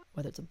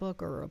 whether it's a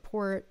book or a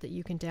report that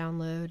you can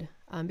download.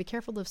 Be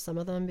careful of some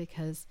of them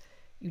because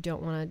you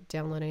don't want to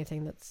download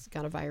anything that's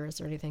got a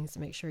virus or anything, so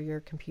make sure your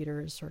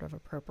computer is sort of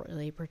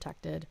appropriately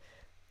protected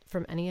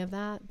from any of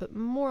that. But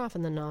more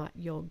often than not,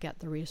 you'll get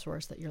the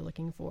resource that you're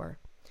looking for.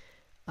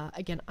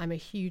 Again, I'm a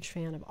huge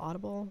fan of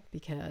Audible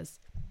because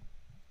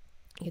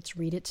it's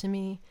read it to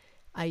me.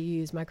 I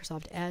use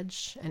Microsoft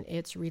Edge and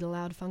its read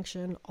aloud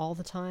function all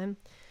the time,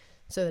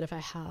 so that if I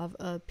have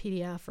a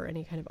PDF or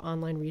any kind of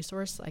online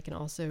resource, I can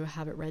also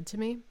have it read to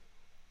me.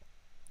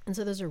 And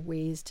so those are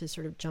ways to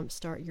sort of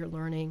jumpstart your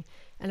learning.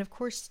 And of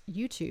course,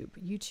 YouTube.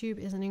 YouTube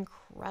is an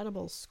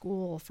incredible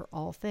school for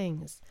all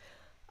things.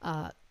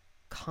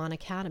 Khan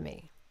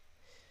Academy.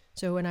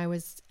 So when I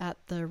was at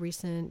the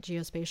recent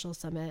Geospatial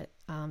Summit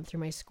through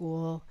my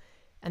school,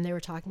 and they were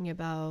talking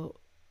about,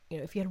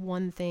 if you had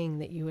one thing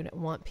that you would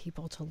want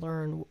people to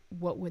learn,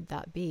 what would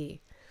that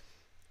be?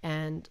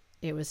 And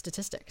it was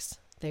statistics.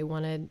 They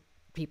wanted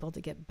people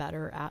to get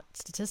better at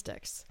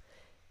statistics.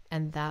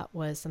 And that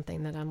was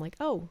something that I'm like,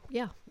 oh,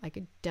 yeah, I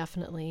could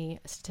definitely,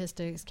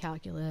 statistics,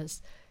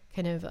 calculus,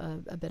 kind of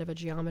a bit of a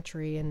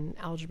geometry and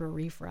algebra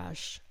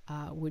refresh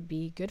would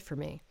be good for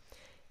me.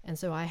 And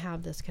so I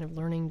have this kind of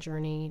learning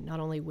journey, not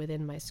only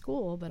within my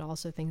school, but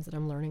also things that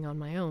I'm learning on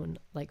my own,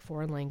 like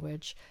foreign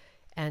language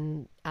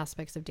and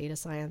aspects of data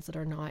science that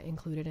are not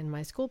included in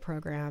my school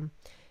program,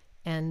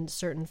 and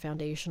certain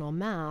foundational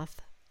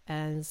math.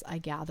 As I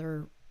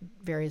gather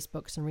various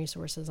books and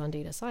resources on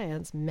data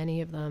science, many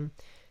of them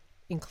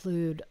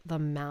include the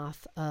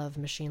math of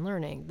machine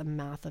learning, the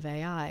math of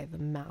AI, the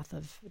math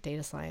of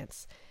data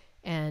science.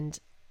 And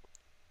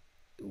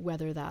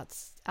whether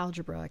that's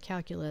algebra,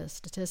 calculus,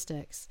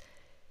 statistics,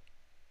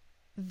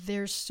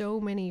 there's so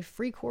many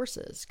free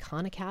courses.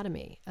 Khan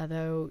Academy,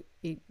 although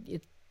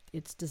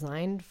it's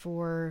designed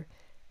for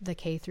the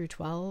K through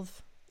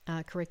 12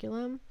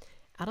 curriculum,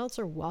 adults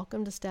are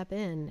welcome to step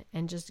in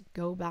and just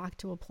go back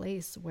to a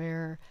place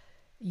where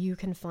you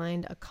can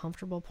find a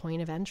comfortable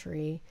point of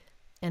entry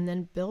and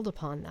then build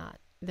upon that.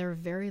 They're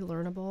very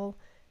learnable.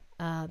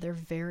 They're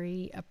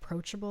very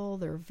approachable.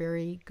 They're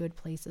very good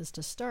places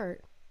to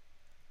start.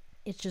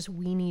 It's just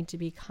we need to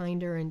be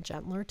kinder and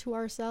gentler to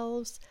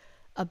ourselves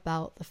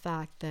about the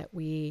fact that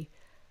we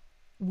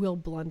will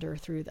blunder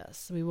through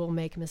this. We will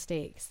make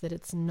mistakes, that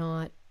it's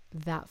not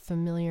that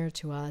familiar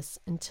to us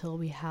until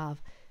we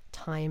have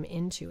time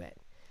into it.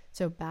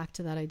 So back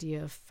to that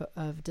idea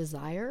of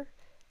desire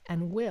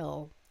and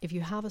will. If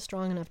you have a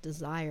strong enough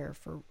desire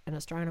and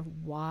a strong enough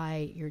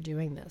why you're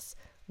doing this,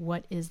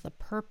 what is the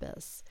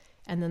purpose?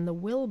 And then the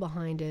will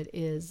behind it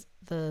is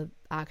the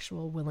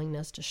actual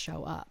willingness to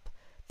show up,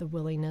 the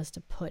willingness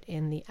to put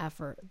in the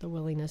effort, the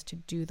willingness to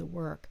do the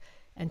work,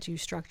 and to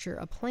structure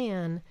a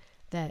plan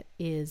that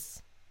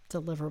is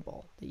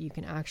deliverable, that you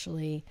can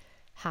actually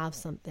have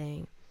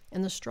something.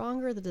 And the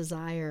stronger the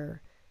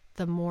desire,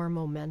 the more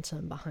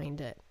momentum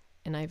behind it.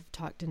 And I've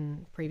talked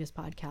in previous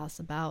podcasts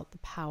about the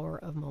power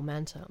of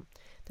momentum,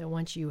 that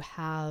once you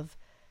have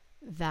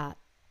that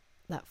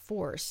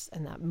force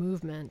and that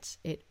movement,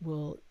 it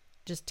will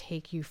just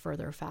take you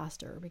further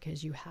faster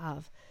because you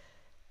have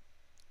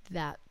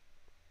that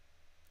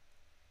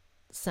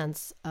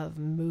sense of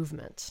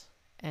movement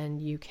and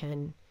you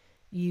can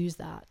use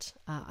that.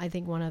 I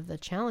think one of the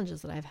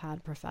challenges that I've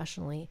had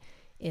professionally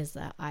is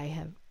that I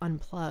have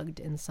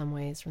unplugged in some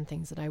ways from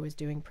things that I was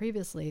doing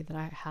previously, that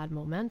I had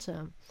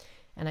momentum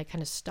and I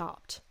kind of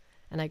stopped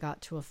and I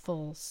got to a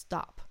full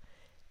stop.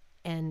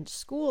 And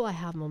school, I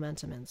have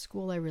momentum in.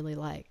 School I really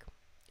like.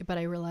 But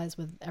I realize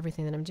with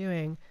everything that I'm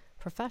doing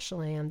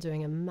professionally, I'm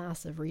doing a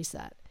massive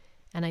reset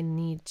and I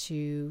need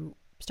to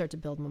start to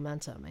build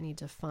momentum. I need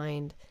to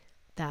find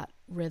that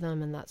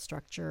rhythm and that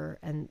structure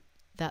and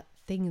that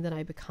thing that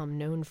I become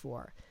known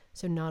for.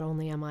 So not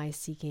only am I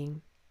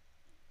seeking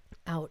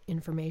out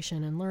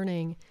information and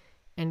learning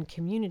and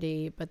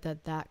community, but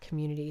that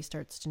community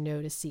starts to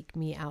know to seek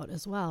me out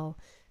as well,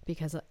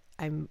 because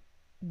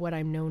what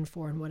I'm known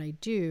for and what I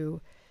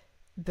do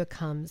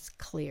becomes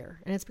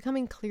clear. And it's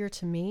becoming clear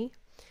to me.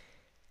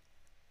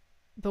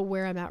 But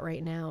where I'm at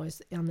right now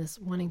is on this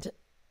wanting to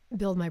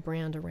build my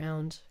brand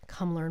around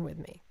come learn with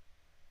me.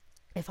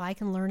 If I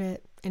can learn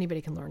it,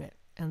 anybody can learn it.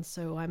 And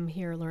so I'm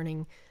here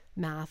learning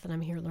math, and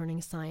I'm here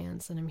learning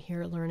science, and I'm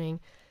here learning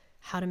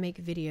how to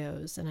make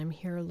videos, and I'm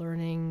here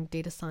learning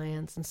data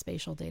science and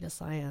spatial data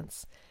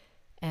science.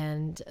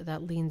 And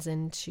that leans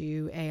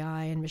into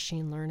AI and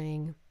machine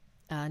learning,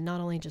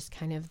 not only just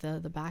kind of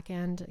the back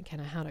end,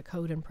 kind of how to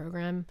code and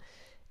program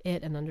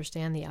it and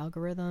understand the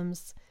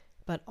algorithms,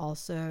 but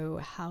also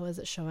how is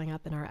it showing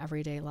up in our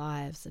everyday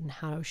lives, and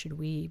how should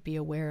we be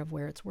aware of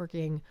where it's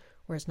working,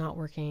 where it's not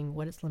working,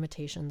 what its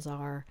limitations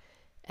are,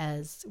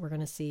 as we're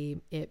going to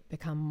see it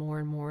become more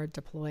and more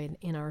deployed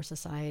in our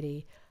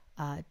society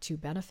to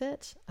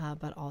benefit,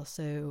 but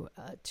also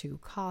to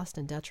cost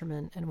and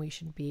detriment, and we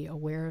should be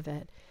aware of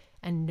it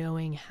and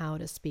knowing how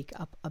to speak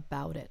up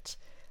about it,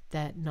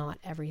 that not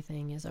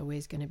everything is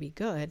always going to be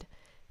good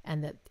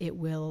and that it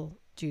will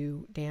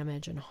do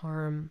damage and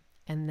harm,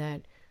 and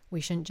that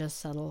we shouldn't just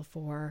settle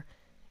for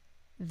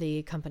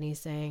the company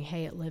saying,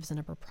 hey, it lives in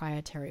a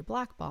proprietary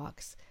black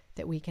box,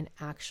 that we can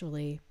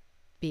actually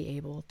be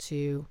able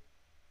to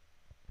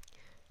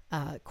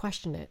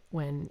question it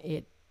when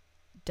it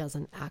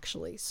doesn't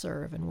actually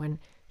serve, and when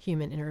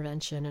human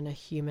intervention and a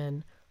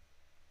human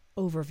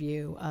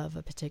overview of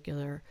a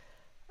particular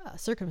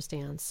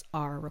circumstance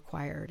are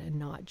required, and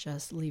not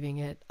just leaving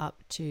it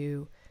up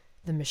to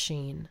the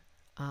machine.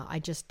 I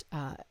just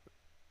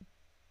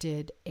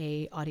did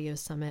a audio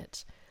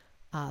summit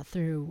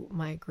through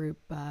my group,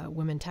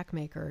 Women Tech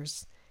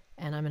Makers,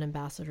 and I'm an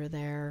ambassador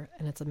there,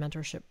 and it's a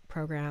mentorship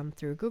program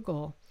through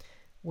Google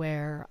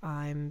where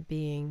I'm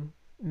being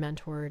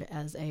mentored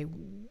as a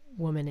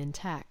woman in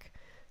tech,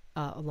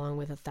 along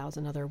with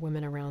 1,000 other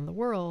women around the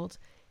world.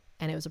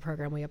 And it was a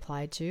program we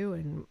applied to,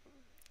 and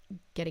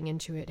getting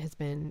into it has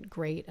been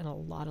great, and a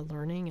lot of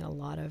learning and a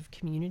lot of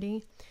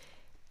community.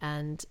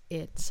 And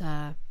it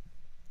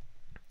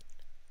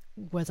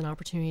was an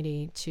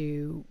opportunity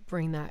to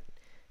bring that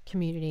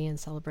community and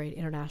celebrate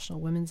International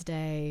Women's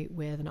Day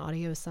with an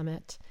audio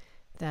summit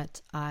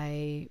that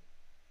I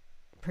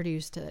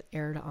produced. It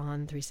aired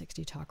on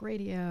 360 Talk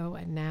Radio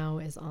and now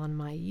is on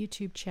my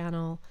YouTube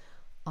channel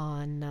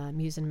on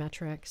Muse and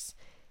Metrics.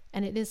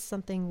 And it is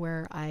something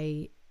where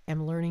I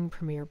am learning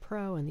Premiere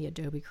Pro and the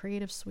Adobe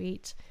Creative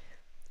Suite,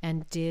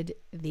 and did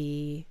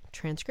the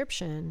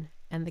transcription,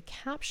 and the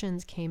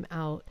captions came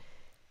out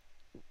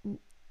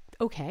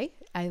okay.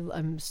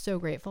 I'm so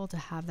grateful to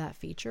have that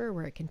feature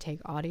where it can take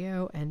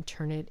audio and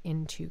turn it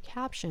into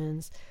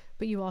captions,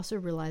 but you also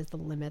realize the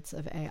limits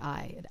of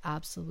AI. It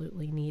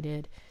absolutely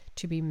needed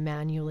to be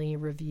manually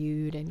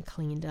reviewed and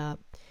cleaned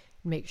up,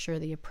 make sure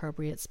the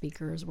appropriate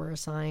speakers were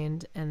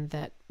assigned, and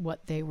that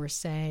what they were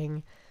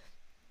saying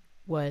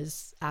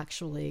was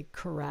actually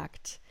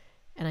correct.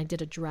 And I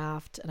did a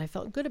draft, and I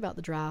felt good about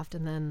the draft,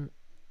 and then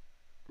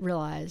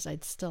realized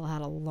I'd still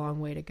had a long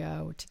way to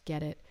go to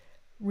get it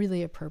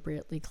really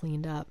appropriately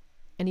cleaned up.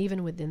 And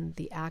even within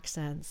the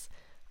accents,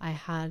 I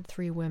had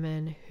 3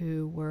 women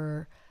who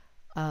were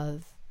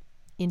of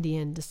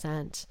Indian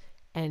descent,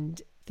 and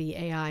the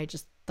AI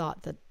just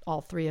thought that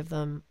all 3 of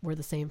them were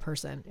the same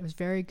person. It was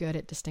very good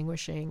at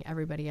distinguishing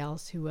everybody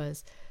else who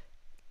was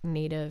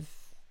Native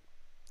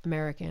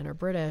American or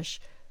British,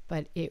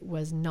 but it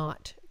was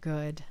not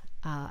good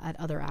at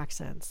other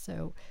accents.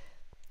 So,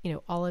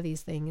 all of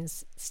these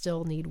things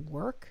still need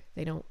work.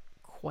 They don't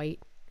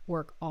quite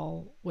work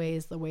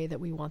always the way that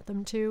we want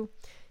them to,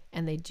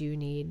 and they do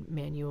need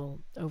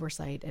manual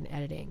oversight and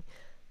editing.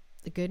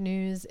 The good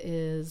news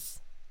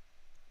is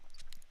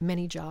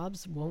many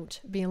jobs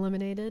won't be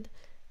eliminated.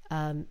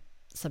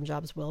 Some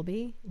jobs will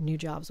be. New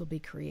jobs will be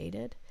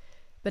created.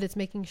 But it's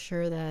making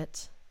sure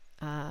that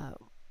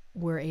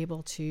we're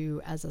able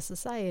to, as a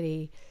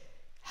society,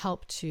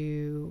 help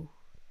to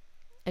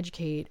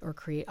educate or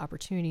create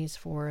opportunities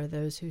for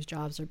those whose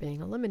jobs are being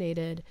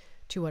eliminated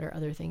to what are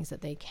other things that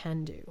they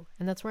can do.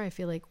 And that's where I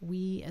feel like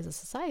we as a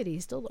society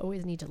still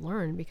always need to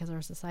learn, because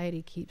our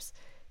society keeps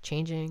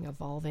changing,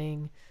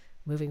 evolving,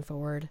 moving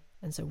forward.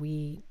 And so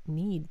we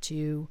need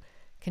to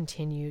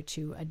continue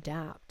to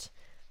adapt.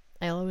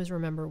 I always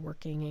remember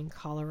working in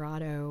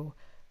Colorado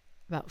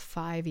about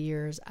 5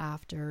 years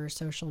after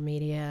social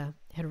media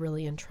had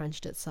really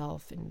entrenched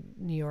itself in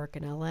New York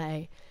and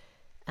LA.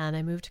 And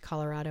I moved to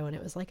Colorado, and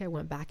it was like I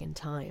went back in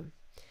time.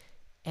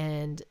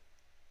 And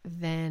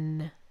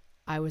then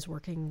I was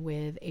working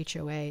with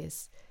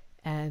HOAs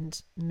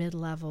and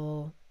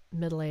mid-level,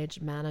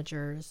 middle-aged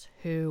managers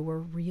who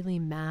were really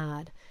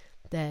mad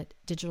that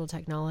digital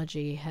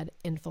technology had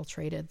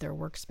infiltrated their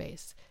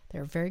workspace. They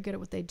were very good at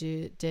what they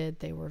did.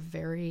 They were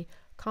very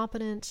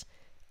competent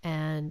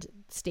and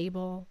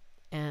stable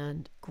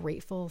and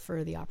grateful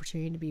for the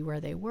opportunity to be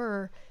where they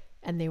were.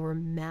 And they were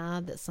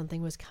mad that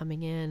something was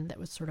coming in that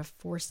was sort of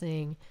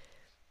forcing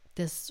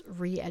this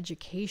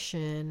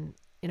re-education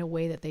in a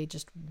way that they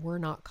just were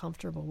not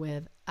comfortable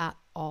with at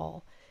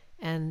all.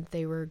 And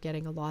they were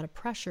getting a lot of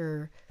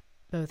pressure,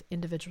 both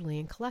individually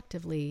and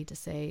collectively, to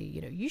say,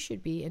 you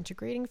should be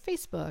integrating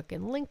Facebook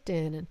and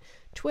LinkedIn and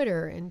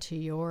Twitter into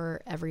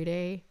your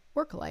everyday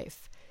work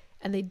life.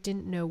 And they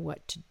didn't know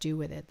what to do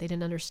with it. They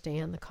didn't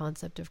understand the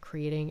concept of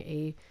creating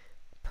a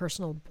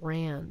personal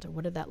brand.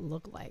 What did that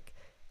look like?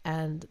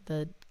 And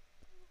the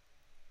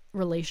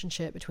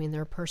relationship between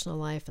their personal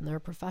life and their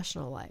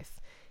professional life.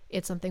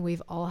 It's something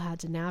we've all had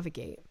to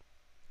navigate.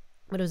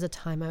 But it was a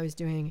time I was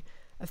doing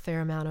a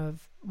fair amount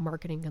of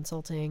marketing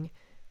consulting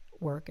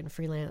work and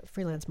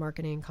freelance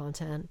marketing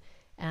content.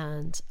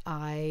 And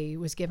I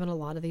was given a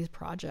lot of these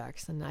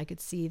projects, and I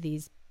could see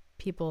these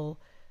people,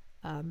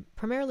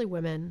 primarily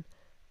women,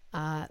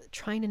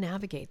 trying to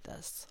navigate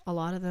this. A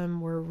lot of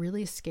them were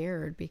really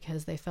scared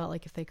because they felt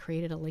like if they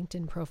created a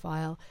LinkedIn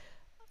profile,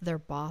 their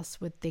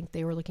boss would think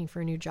they were looking for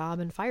a new job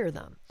and fire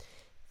them.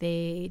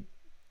 They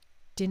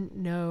didn't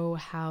know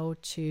how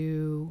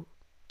to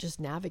just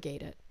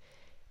navigate it.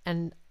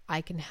 And I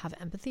can have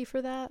empathy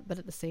for that, but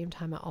at the same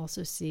time, I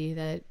also see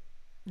that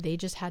they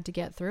just had to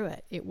get through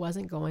it. It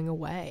wasn't going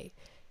away.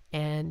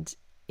 And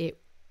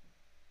it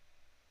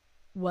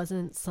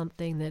wasn't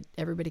something that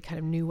everybody kind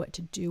of knew what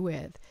to do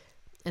with.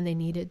 And they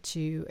needed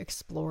to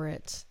explore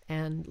it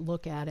and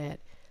look at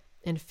it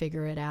and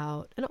figure it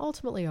out. And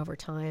ultimately, over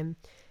time,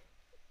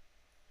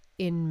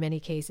 in many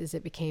cases,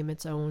 it became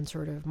its own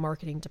sort of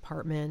marketing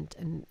department,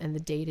 and the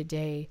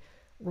day-to-day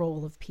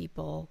role of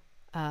people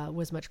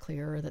was much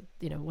clearer that,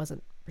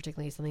 wasn't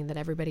particularly something that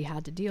everybody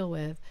had to deal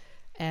with.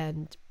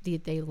 And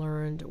they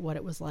learned what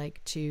it was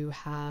like to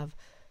have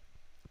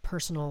a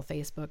personal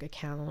Facebook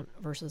account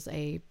versus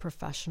a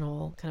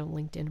professional kind of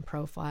LinkedIn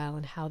profile,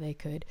 and how they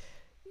could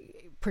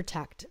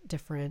protect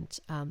different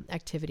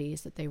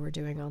activities that they were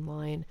doing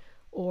online,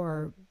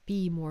 or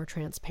be more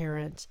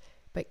transparent,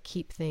 but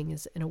keep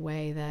things in a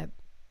way that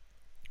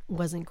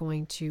wasn't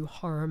going to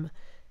harm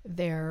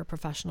their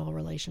professional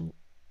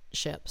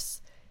relationships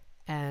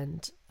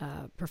and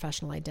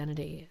professional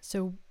identity.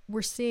 So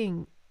we're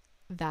seeing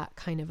that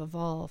kind of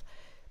evolve,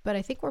 but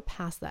I think we're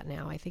past that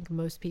now. I think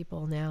most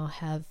people now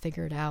have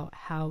figured out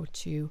how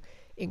to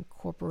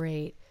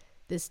incorporate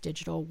this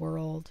digital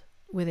world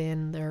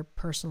within their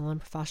personal and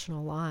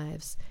professional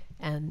lives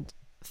and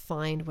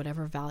find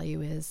whatever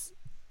value is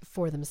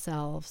for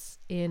themselves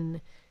in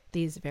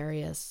these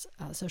various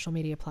social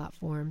media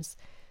platforms.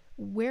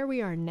 Where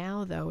we are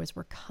now, though, is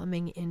we're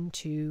coming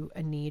into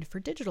a need for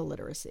digital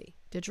literacy.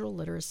 Digital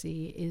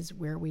literacy is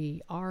where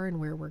we are and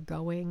where we're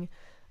going.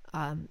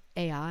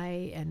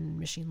 AI and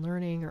machine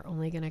learning are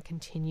only going to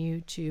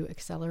continue to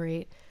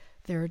accelerate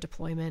their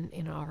deployment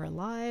in our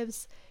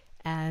lives.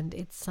 And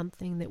it's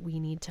something that we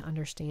need to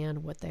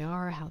understand what they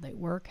are, how they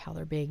work, how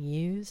they're being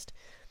used.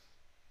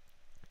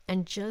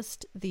 And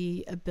just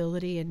the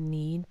ability and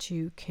need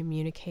to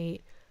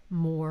communicate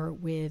more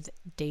with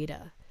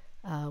data.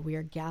 We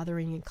are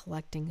gathering and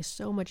collecting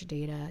so much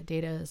data.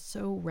 Data is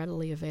so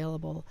readily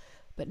available,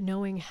 but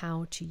knowing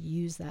how to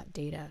use that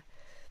data.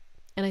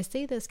 And I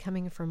say this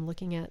coming from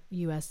looking at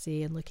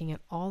USC and looking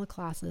at all the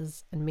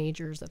classes and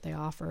majors that they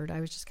offered.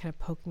 I was just kind of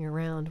poking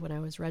around when I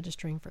was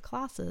registering for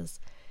classes,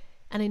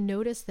 and I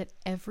noticed that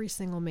every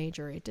single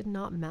major, it did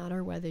not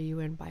matter whether you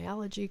were in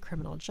biology,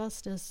 criminal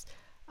justice,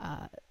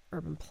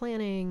 urban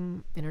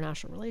planning,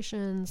 international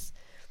relations,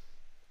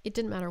 it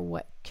didn't matter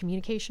what,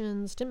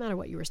 communications, didn't matter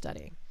what you were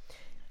studying.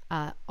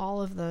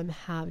 All of them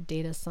have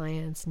data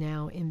science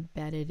now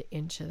embedded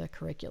into the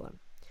curriculum.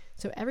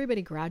 So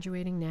everybody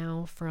graduating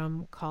now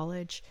from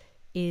college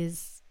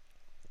is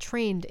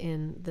trained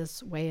in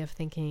this way of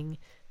thinking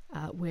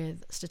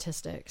with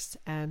statistics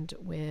and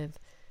with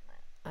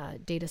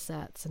data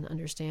sets and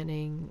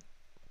understanding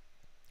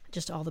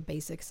just all the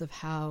basics of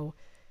how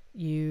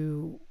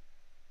you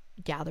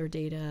gather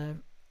data,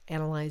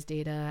 analyze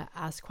data,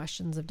 ask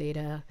questions of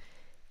data,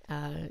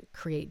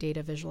 create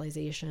data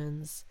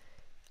visualizations,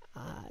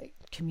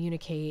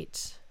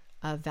 communicate,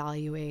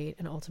 evaluate,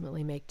 and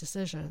ultimately make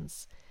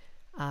decisions.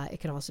 It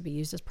can also be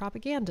used as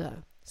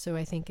propaganda. So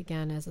I think,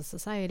 again, as a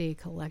society,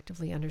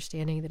 collectively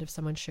understanding that if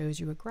someone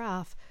shows you a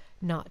graph,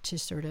 not to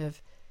sort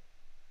of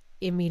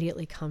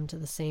immediately come to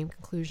the same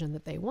conclusion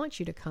that they want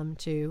you to come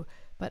to,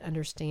 but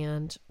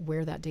understand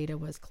where that data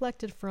was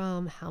collected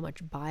from, how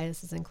much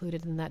bias is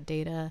included in that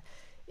data.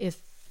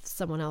 If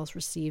someone else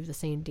received the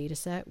same data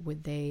set,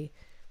 would they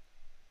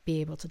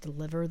be able to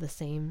deliver the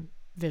same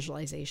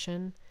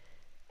visualization?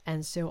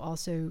 And so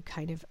also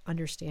kind of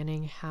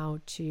understanding how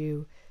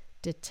to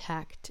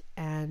detect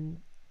and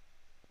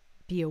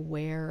be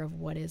aware of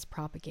what is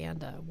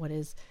propaganda, what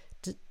is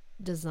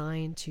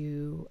designed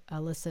to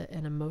elicit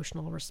an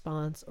emotional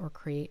response or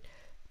create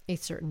a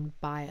certain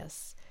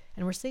bias.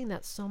 And we're seeing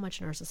that so much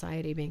in our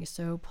society, being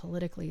so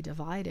politically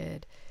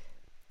divided,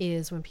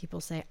 is when people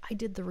say, I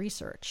did the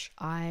research,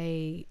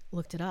 I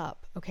looked it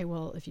up. Okay,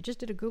 well, if you just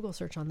did a Google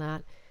search on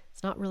that,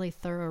 it's not really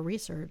thorough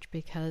research,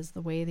 because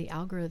the way the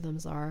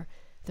algorithms are,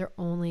 they're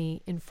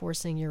only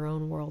enforcing your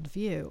own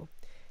worldview.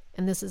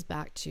 And this is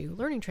back to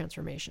learning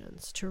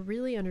transformations, to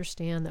really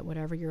understand that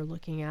whatever you're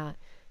looking at,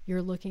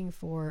 you're looking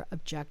for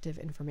objective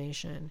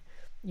information.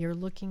 You're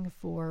looking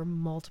for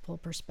multiple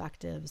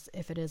perspectives.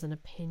 If it is an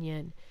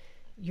opinion,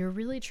 you're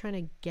really trying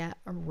to get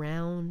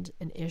around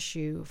an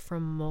issue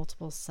from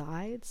multiple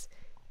sides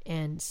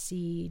and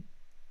see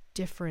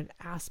different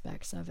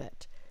aspects of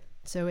it.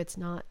 So it's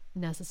not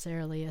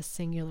necessarily a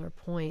singular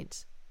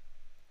point,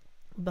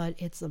 but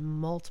it's a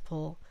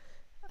multiple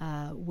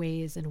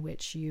ways in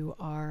which you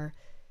are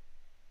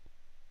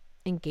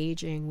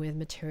engaging with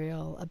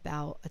material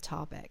about a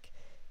topic,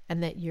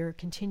 and that you're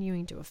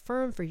continuing to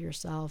affirm for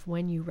yourself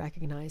when you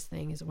recognize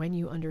things, when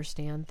you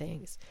understand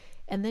things.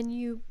 And then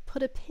you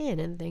put a pin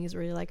in things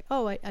where you're like,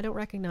 oh, I don't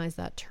recognize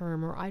that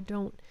term, or I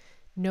don't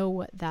know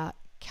what that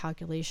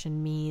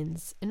calculation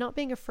means, and not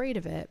being afraid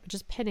of it, but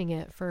just pinning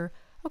it for,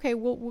 okay,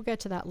 we'll get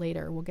to that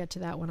later. We'll get to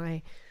that when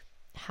I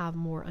have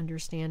more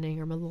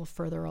understanding or I'm a little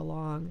further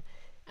along.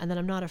 And then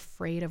I'm not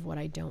afraid of what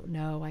I don't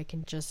know. I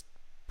can just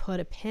put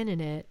a pin in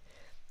it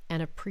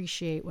and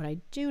appreciate what I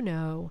do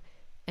know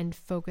and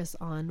focus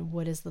on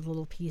what is the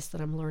little piece that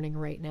I'm learning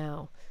right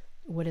now.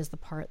 What is the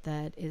part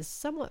that is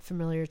somewhat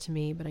familiar to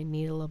me, but I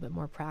need a little bit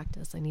more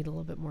practice. I need a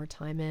little bit more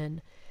time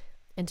in,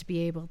 and to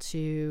be able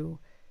to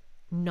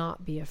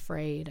not be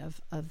afraid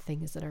of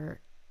things that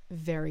are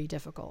very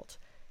difficult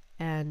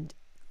and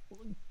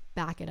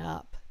back it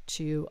up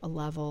to a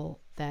level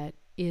that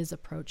is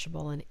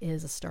approachable and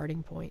is a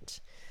starting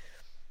point.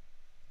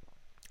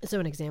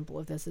 So an example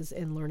of this is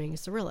in learning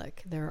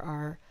Cyrillic. There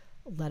are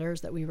letters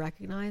that we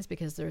recognize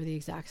because they're the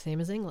exact same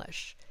as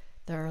English.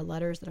 There are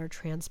letters that are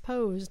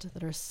transposed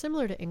that are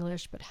similar to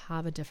English but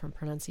have a different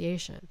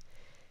pronunciation.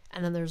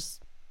 And then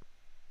there's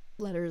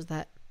letters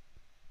that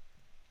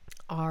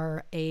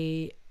are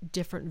a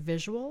different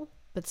visual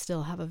but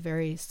still have a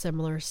very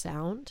similar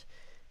sound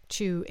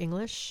to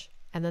English.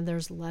 And then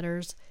there's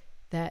letters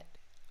that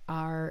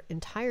are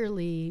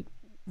entirely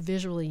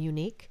visually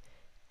unique,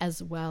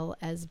 as well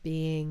as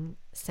being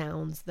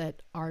sounds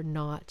that are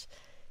not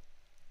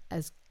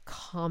as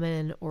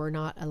common or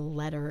not a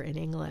letter in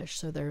English.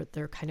 So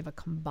they're kind of a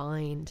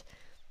combined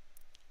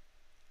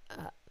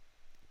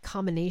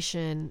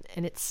combination,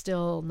 and it's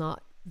still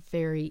not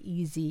very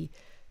easy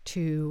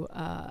to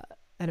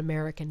an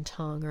American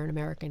tongue or an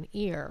American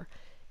ear.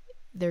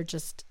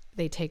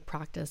 They take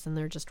practice, and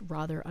they're just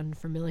rather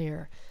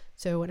unfamiliar.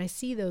 So when I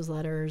see those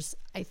letters,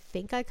 I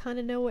think I kind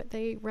of know what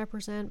they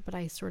represent, but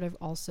I sort of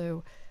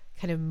also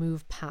kind of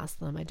move past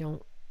them. I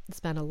don't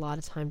spend a lot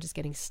of time just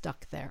getting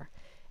stuck there.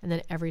 And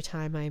then every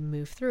time I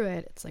move through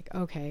it, it's like,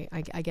 okay,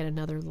 I get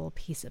another little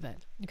piece of it.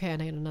 Okay,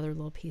 and I get another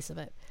little piece of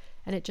it.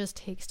 And it just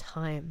takes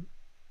time.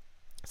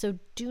 So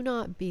do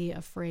not be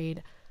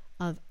afraid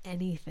of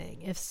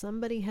anything. If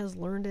somebody has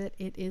learned it,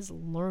 it is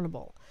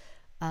learnable.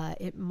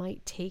 It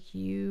might take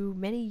you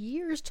many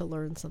years to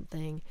learn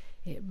something.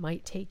 It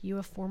might take you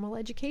a formal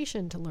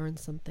education to learn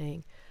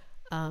something.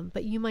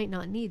 But you might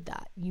not need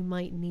that. You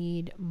might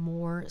need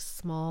more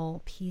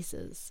small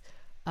pieces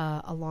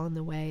along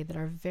the way that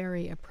are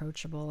very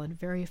approachable and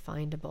very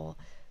findable.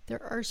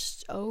 There are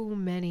so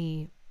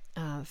many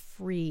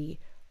free,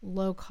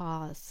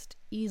 low-cost,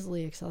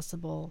 easily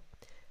accessible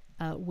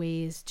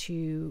ways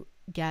to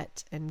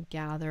get and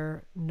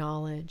gather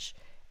knowledge,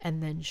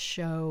 and then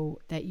show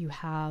that you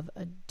have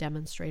a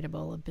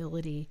demonstrable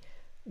ability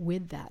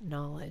with that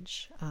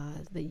knowledge,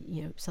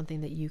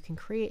 something that you can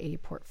create a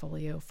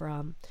portfolio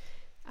from,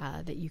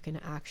 that you can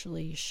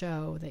actually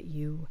show that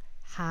you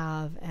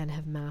have and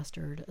have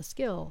mastered a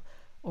skill,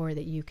 or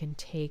that you can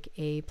take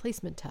a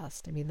placement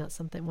test. I mean, that's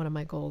something, one of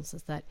my goals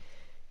is that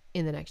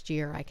in the next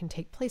year, I can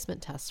take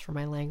placement tests for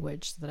my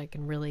language so that I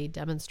can really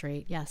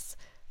demonstrate, yes,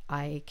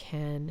 I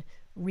can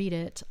read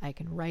it, I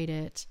can write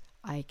it,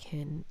 I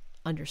can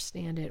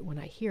understand it when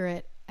I hear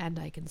it, and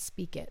I can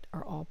speak it,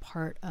 are all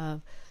part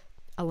of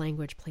a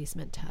language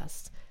placement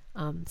test.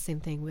 Same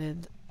thing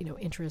with,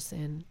 interests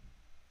in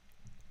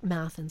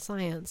math and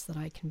science, that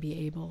I can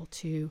be able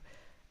to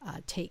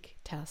take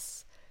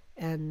tests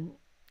and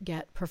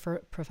get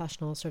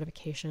professional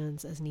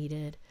certifications as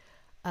needed.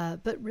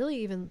 But really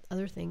even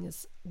other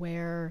things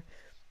where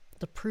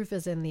the proof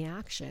is in the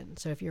action.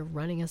 So if you're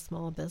running a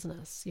small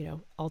business,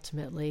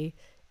 ultimately,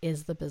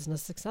 is the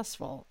business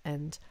successful?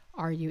 And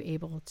are you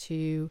able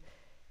to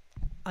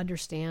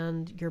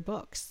understand your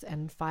books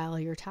and file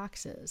your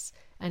taxes,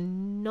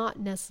 and not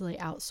necessarily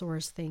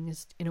outsource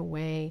things in a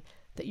way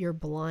that you're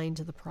blind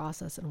to the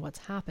process and what's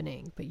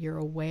happening, but you're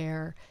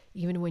aware,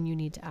 even when you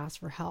need to ask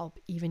for help,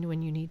 even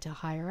when you need to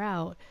hire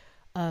out,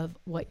 of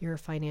what your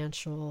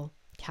financial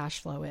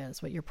cash flow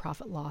is, what your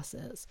profit loss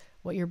is,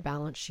 what your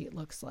balance sheet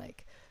looks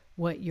like,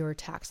 what your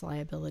tax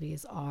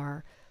liabilities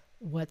are,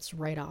 what's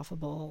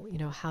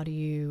write-offable, how do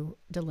you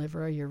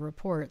deliver your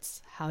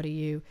reports, how do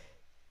you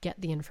get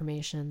the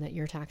information that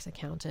your tax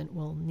accountant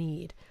will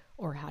need,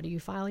 or how do you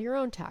file your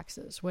own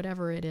taxes,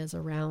 whatever it is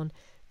around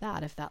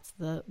that. If that's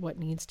what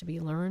needs to be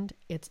learned,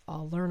 it's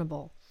all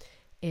learnable.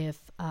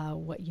 If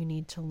what you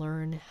need to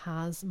learn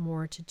has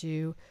more to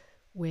do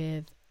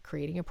with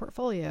creating a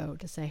portfolio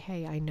to say,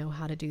 hey, I know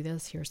how to do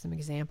this, here's some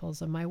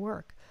examples of my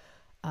work.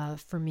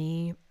 For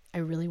me, I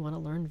really want to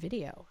learn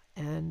video,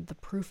 and the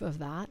proof of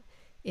that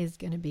is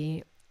going to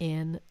be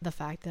in the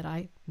fact that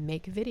I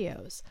make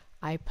videos,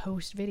 I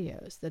post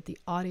videos, that the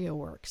audio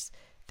works,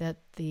 that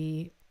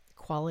the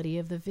quality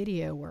of the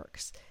video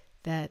works,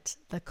 that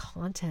the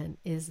content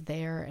is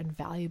there and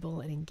valuable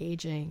and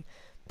engaging,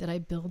 that I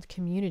build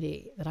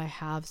community, that I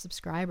have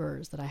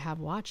subscribers, that I have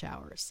watch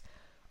hours.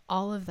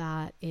 All of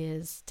that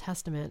is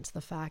testament to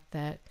the fact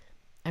that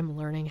I'm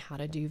learning how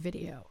to do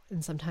video.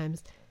 And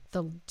sometimes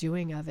the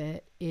doing of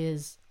it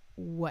is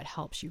what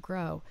helps you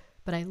grow.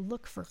 But I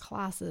look for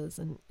classes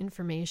and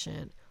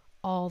information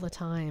all the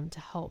time to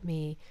help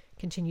me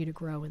continue to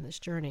grow in this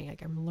journey.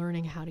 Like, I'm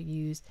learning how to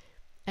use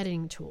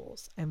editing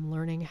tools. I'm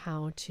learning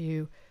how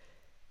to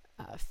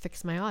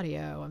fix my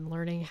audio. I'm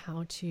learning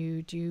how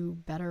to do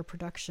better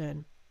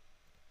production.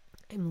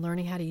 I'm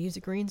learning how to use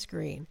a green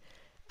screen.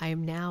 I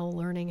am now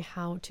learning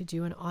how to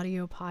do an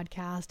audio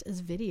podcast as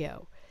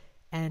video,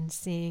 and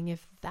seeing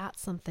if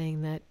that's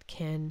something that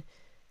can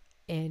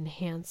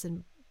enhance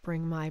and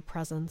bring my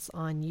presence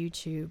on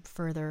YouTube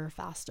further,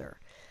 faster.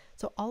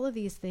 So all of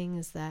these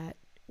things that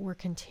we're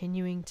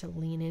continuing to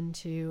lean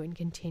into and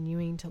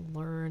continuing to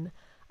learn,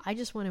 I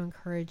just want to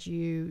encourage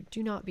you,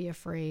 do not be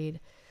afraid.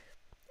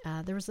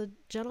 There was a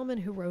gentleman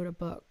who wrote a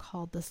book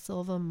called The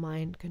Silva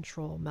Mind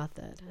Control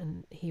Method,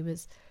 and he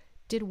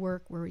did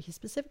work where he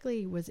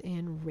specifically was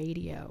in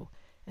radio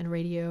and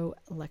radio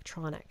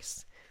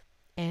electronics.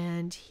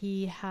 And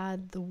he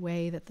had the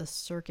way that the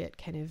circuit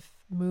kind of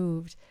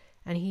moved,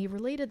 and he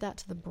related that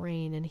to the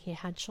brain, and he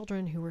had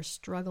children who were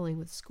struggling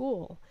with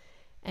school.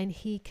 And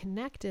he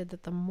connected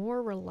that the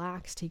more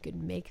relaxed he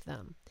could make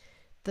them,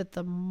 that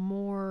the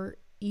more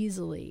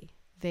easily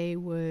they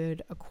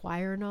would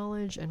acquire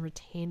knowledge and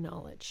retain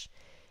knowledge.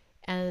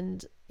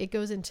 And it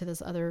goes into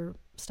this other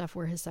stuff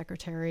where his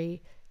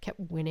secretary kept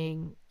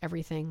winning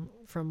everything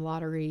from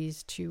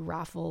lotteries to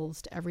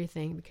raffles to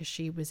everything, because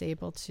she was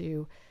able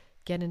to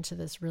get into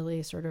this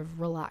really sort of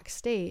relaxed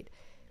state.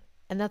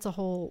 And that's a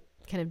whole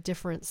kind of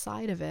different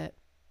side of it.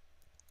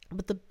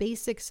 But the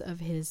basics of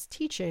his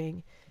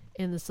teaching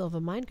in the Silva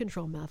Mind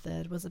Control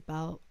Method was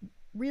about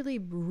really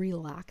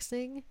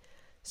relaxing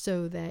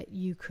so that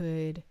you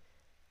could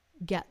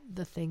get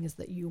the things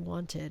that you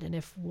wanted. And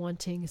if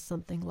wanting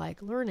something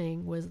like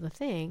learning was the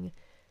thing,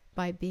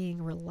 by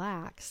being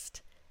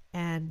relaxed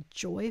and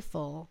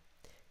joyful,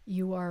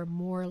 you are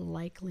more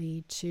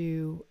likely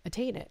to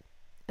attain it.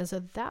 And so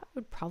that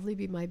would probably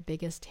be my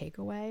biggest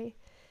takeaway,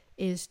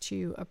 is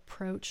to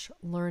approach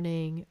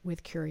learning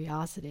with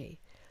curiosity,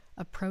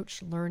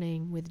 approach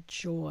learning with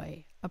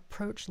joy,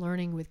 approach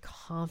learning with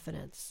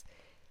confidence,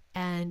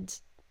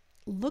 and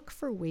look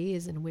for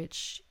ways in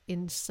which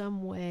in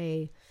some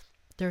way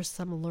there's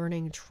some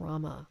learning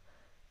trauma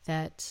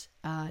that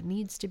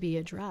needs to be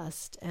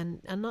addressed.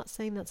 And I'm not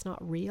saying that's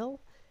not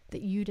real,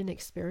 that you didn't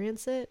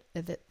experience it,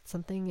 that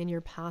something in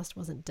your past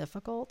wasn't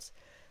difficult,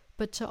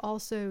 but to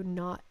also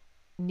not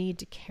need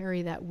to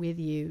carry that with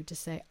you to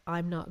say,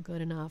 I'm not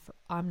good enough, or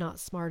I'm not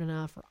smart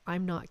enough, or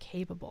I'm not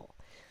capable.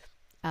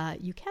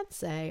 You can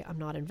say, I'm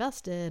not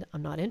invested,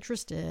 I'm not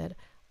interested,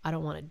 I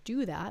don't want to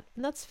do that.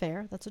 And that's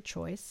fair, that's a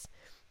choice.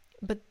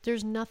 But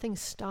there's nothing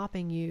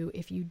stopping you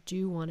if you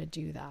do want to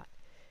do that.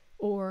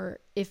 Or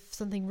if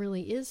something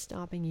really is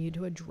stopping you,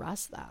 to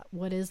address that.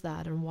 What is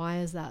that, and why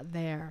is that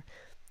there?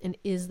 And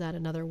is that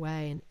another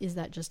way? And is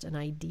that just an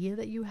idea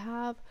that you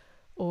have?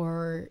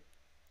 Or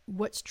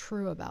what's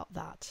true about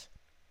that?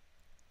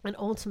 And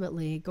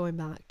ultimately, going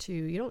back to,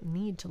 you don't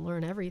need to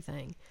learn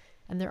everything.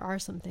 And there are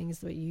some things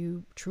that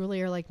you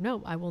truly are like,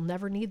 no, I will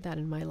never need that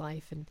in my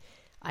life. And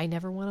I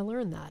never want to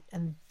learn that.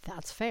 And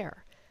that's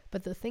fair.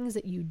 But the things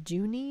that you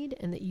do need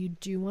and that you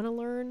do want to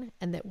learn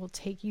and that will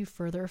take you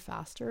further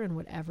faster in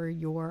whatever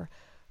your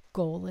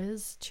goal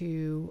is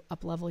to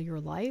up-level your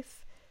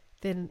life,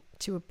 then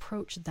to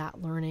approach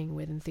that learning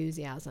with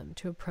enthusiasm,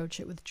 to approach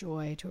it with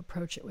joy, to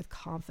approach it with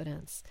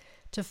confidence,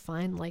 to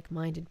find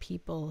like-minded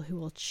people who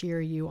will cheer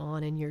you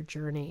on in your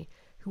journey,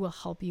 who will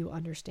help you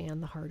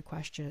understand the hard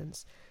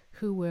questions,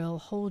 who will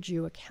hold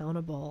you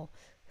accountable,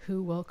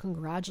 who will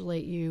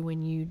congratulate you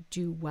when you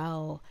do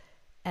well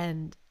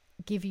and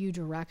give you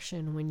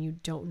direction when you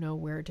don't know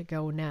where to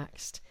go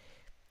next,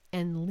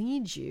 and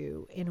lead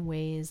you in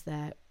ways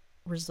that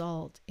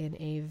result in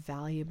a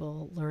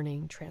valuable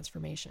learning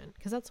transformation.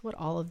 Because that's what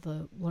all of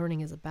the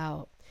learning is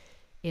about.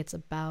 It's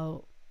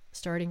about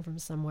starting from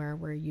somewhere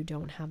where you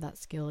don't have that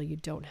skill, you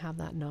don't have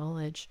that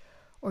knowledge,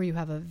 or you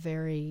have a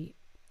very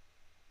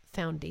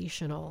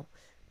foundational,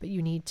 but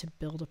you need to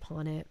build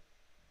upon it,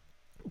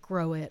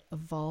 grow it,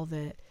 evolve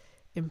it,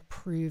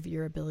 improve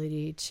your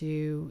ability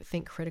to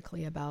think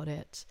critically about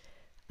it,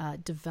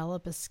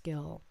 develop a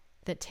skill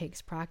that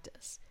takes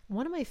practice.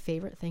 One of my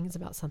favorite things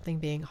about something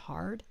being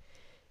hard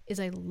is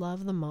I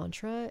love the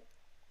mantra,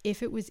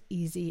 if it was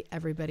easy,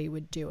 everybody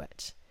would do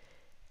it.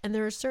 And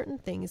there are certain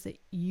things that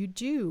you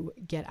do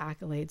get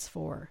accolades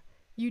for,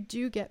 you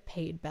do get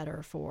paid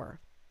better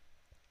for,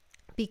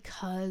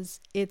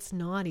 because it's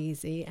not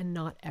easy and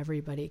not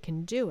everybody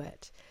can do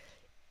it.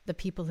 The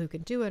people who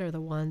can do it are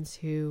the ones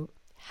who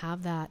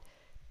have that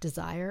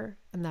desire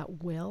and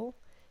that will,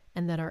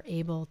 and that are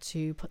able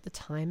to put the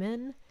time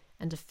in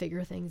and to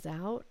figure things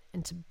out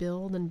and to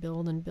build and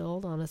build and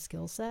build on a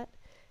skill set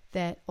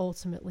that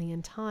ultimately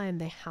in time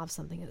they have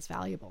something that's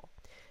valuable.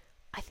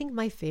 I think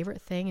my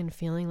favorite thing in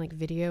feeling like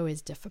video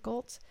is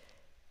difficult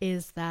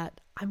is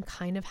that I'm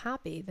kind of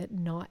happy that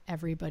not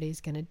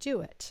everybody's going to do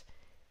it.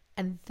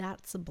 And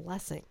that's a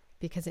blessing,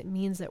 because it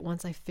means that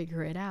once I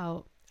figure it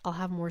out, I'll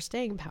have more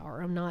staying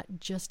power. I'm not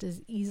just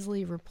as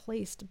easily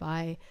replaced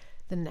by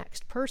the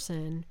next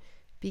person,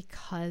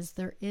 because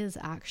there is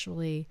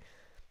actually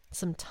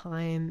some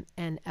time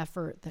and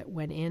effort that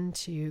went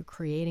into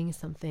creating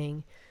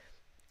something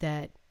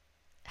that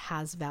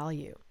has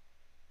value.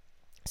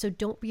 So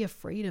don't be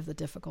afraid of the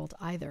difficult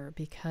either,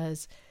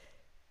 because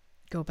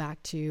go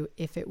back to,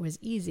 if it was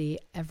easy,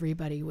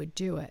 everybody would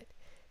do it.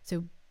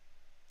 So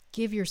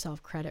give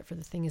yourself credit for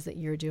the things that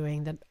you're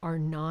doing that are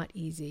not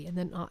easy and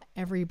that not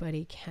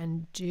everybody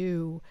can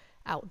do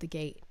out the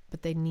gate,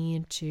 but they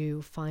need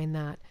to find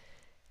that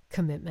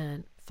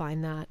commitment,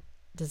 find that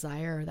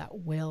desire, that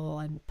will,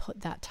 and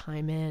put that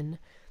time in,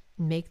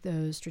 make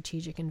those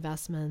strategic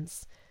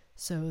investments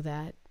so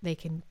that they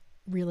can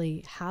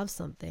really have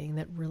something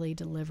that really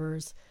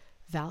delivers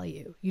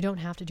value. You don't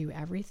have to do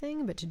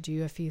everything, but to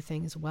do a few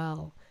things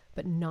well,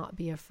 but not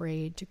be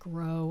afraid to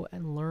grow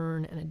and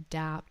learn and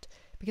adapt,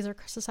 because our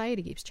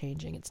society keeps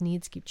changing, its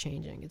needs keep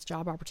changing, its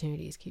job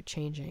opportunities keep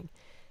changing,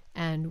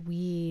 and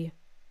we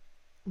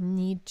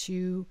need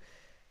to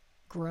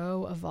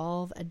grow,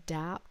 evolve,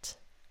 adapt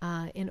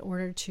in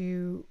order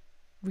to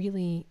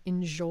really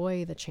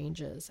enjoy the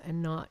changes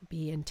and not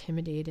be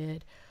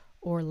intimidated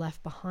or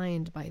left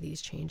behind by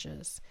these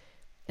changes.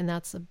 And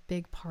that's a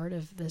big part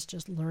of this,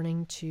 just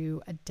learning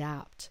to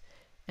adapt.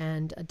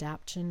 And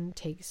adaptation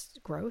takes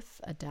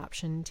growth,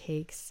 adaptation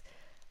takes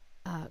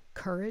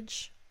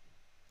courage,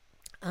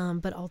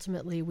 but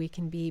ultimately we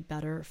can be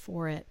better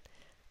for it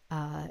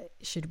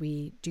should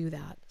we do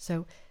that.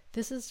 So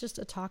this is just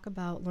a talk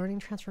about learning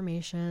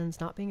transformations,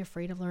 not being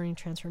afraid of learning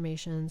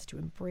transformations, to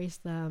embrace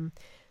them,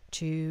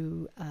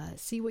 to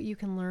see what you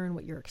can learn,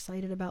 what you're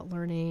excited about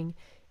learning.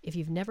 If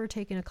you've never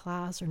taken a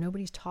class or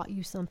nobody's taught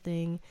you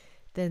something,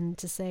 then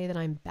to say that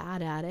I'm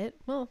bad at it,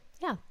 well,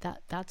 yeah,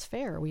 that's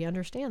fair. We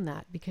understand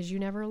that because you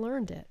never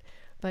learned it.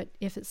 But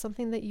if it's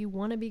something that you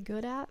want to be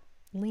good at,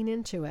 lean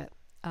into it.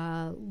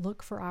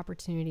 Look for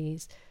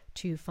opportunities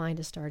to find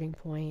a starting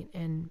point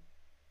and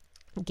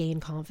gain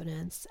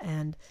confidence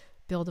and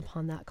build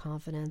upon that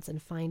confidence, and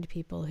find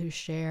people who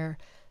share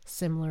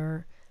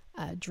similar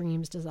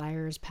dreams,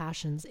 desires,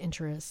 passions,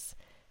 interests.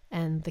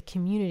 And the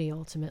community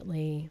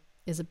ultimately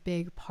is a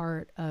big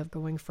part of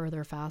going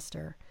further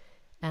faster.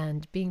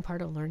 And being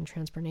part of learning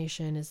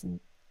transformation is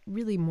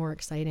really more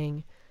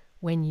exciting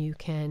when you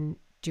can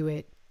do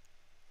it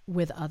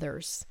with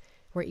others,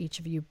 where each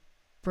of you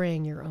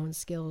bring your own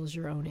skills,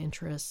 your own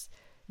interests,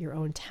 your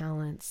own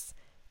talents,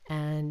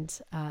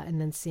 and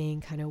then seeing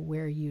kind of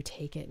where you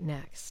take it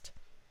next.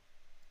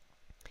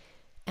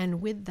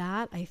 And with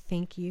that, I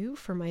thank you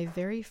for my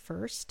very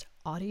first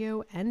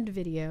audio and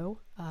video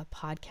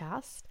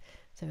podcast.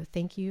 So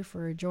thank you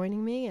for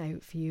joining me.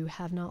 If you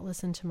have not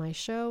listened to my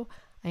show,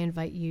 I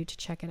invite you to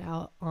check it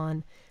out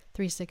on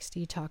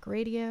 360 Talk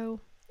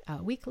Radio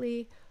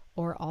weekly,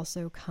 or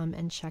also come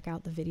and check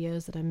out the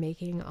videos that I'm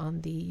making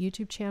on the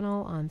YouTube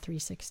channel on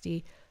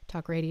 360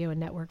 Talk Radio and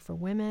Network for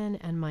Women,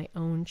 and my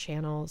own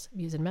channels,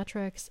 Muse and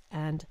Metrics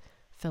and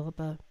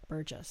Philippa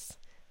Burgess.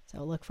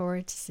 So look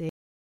forward to seeing.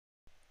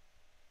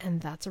 And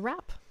that's a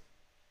wrap.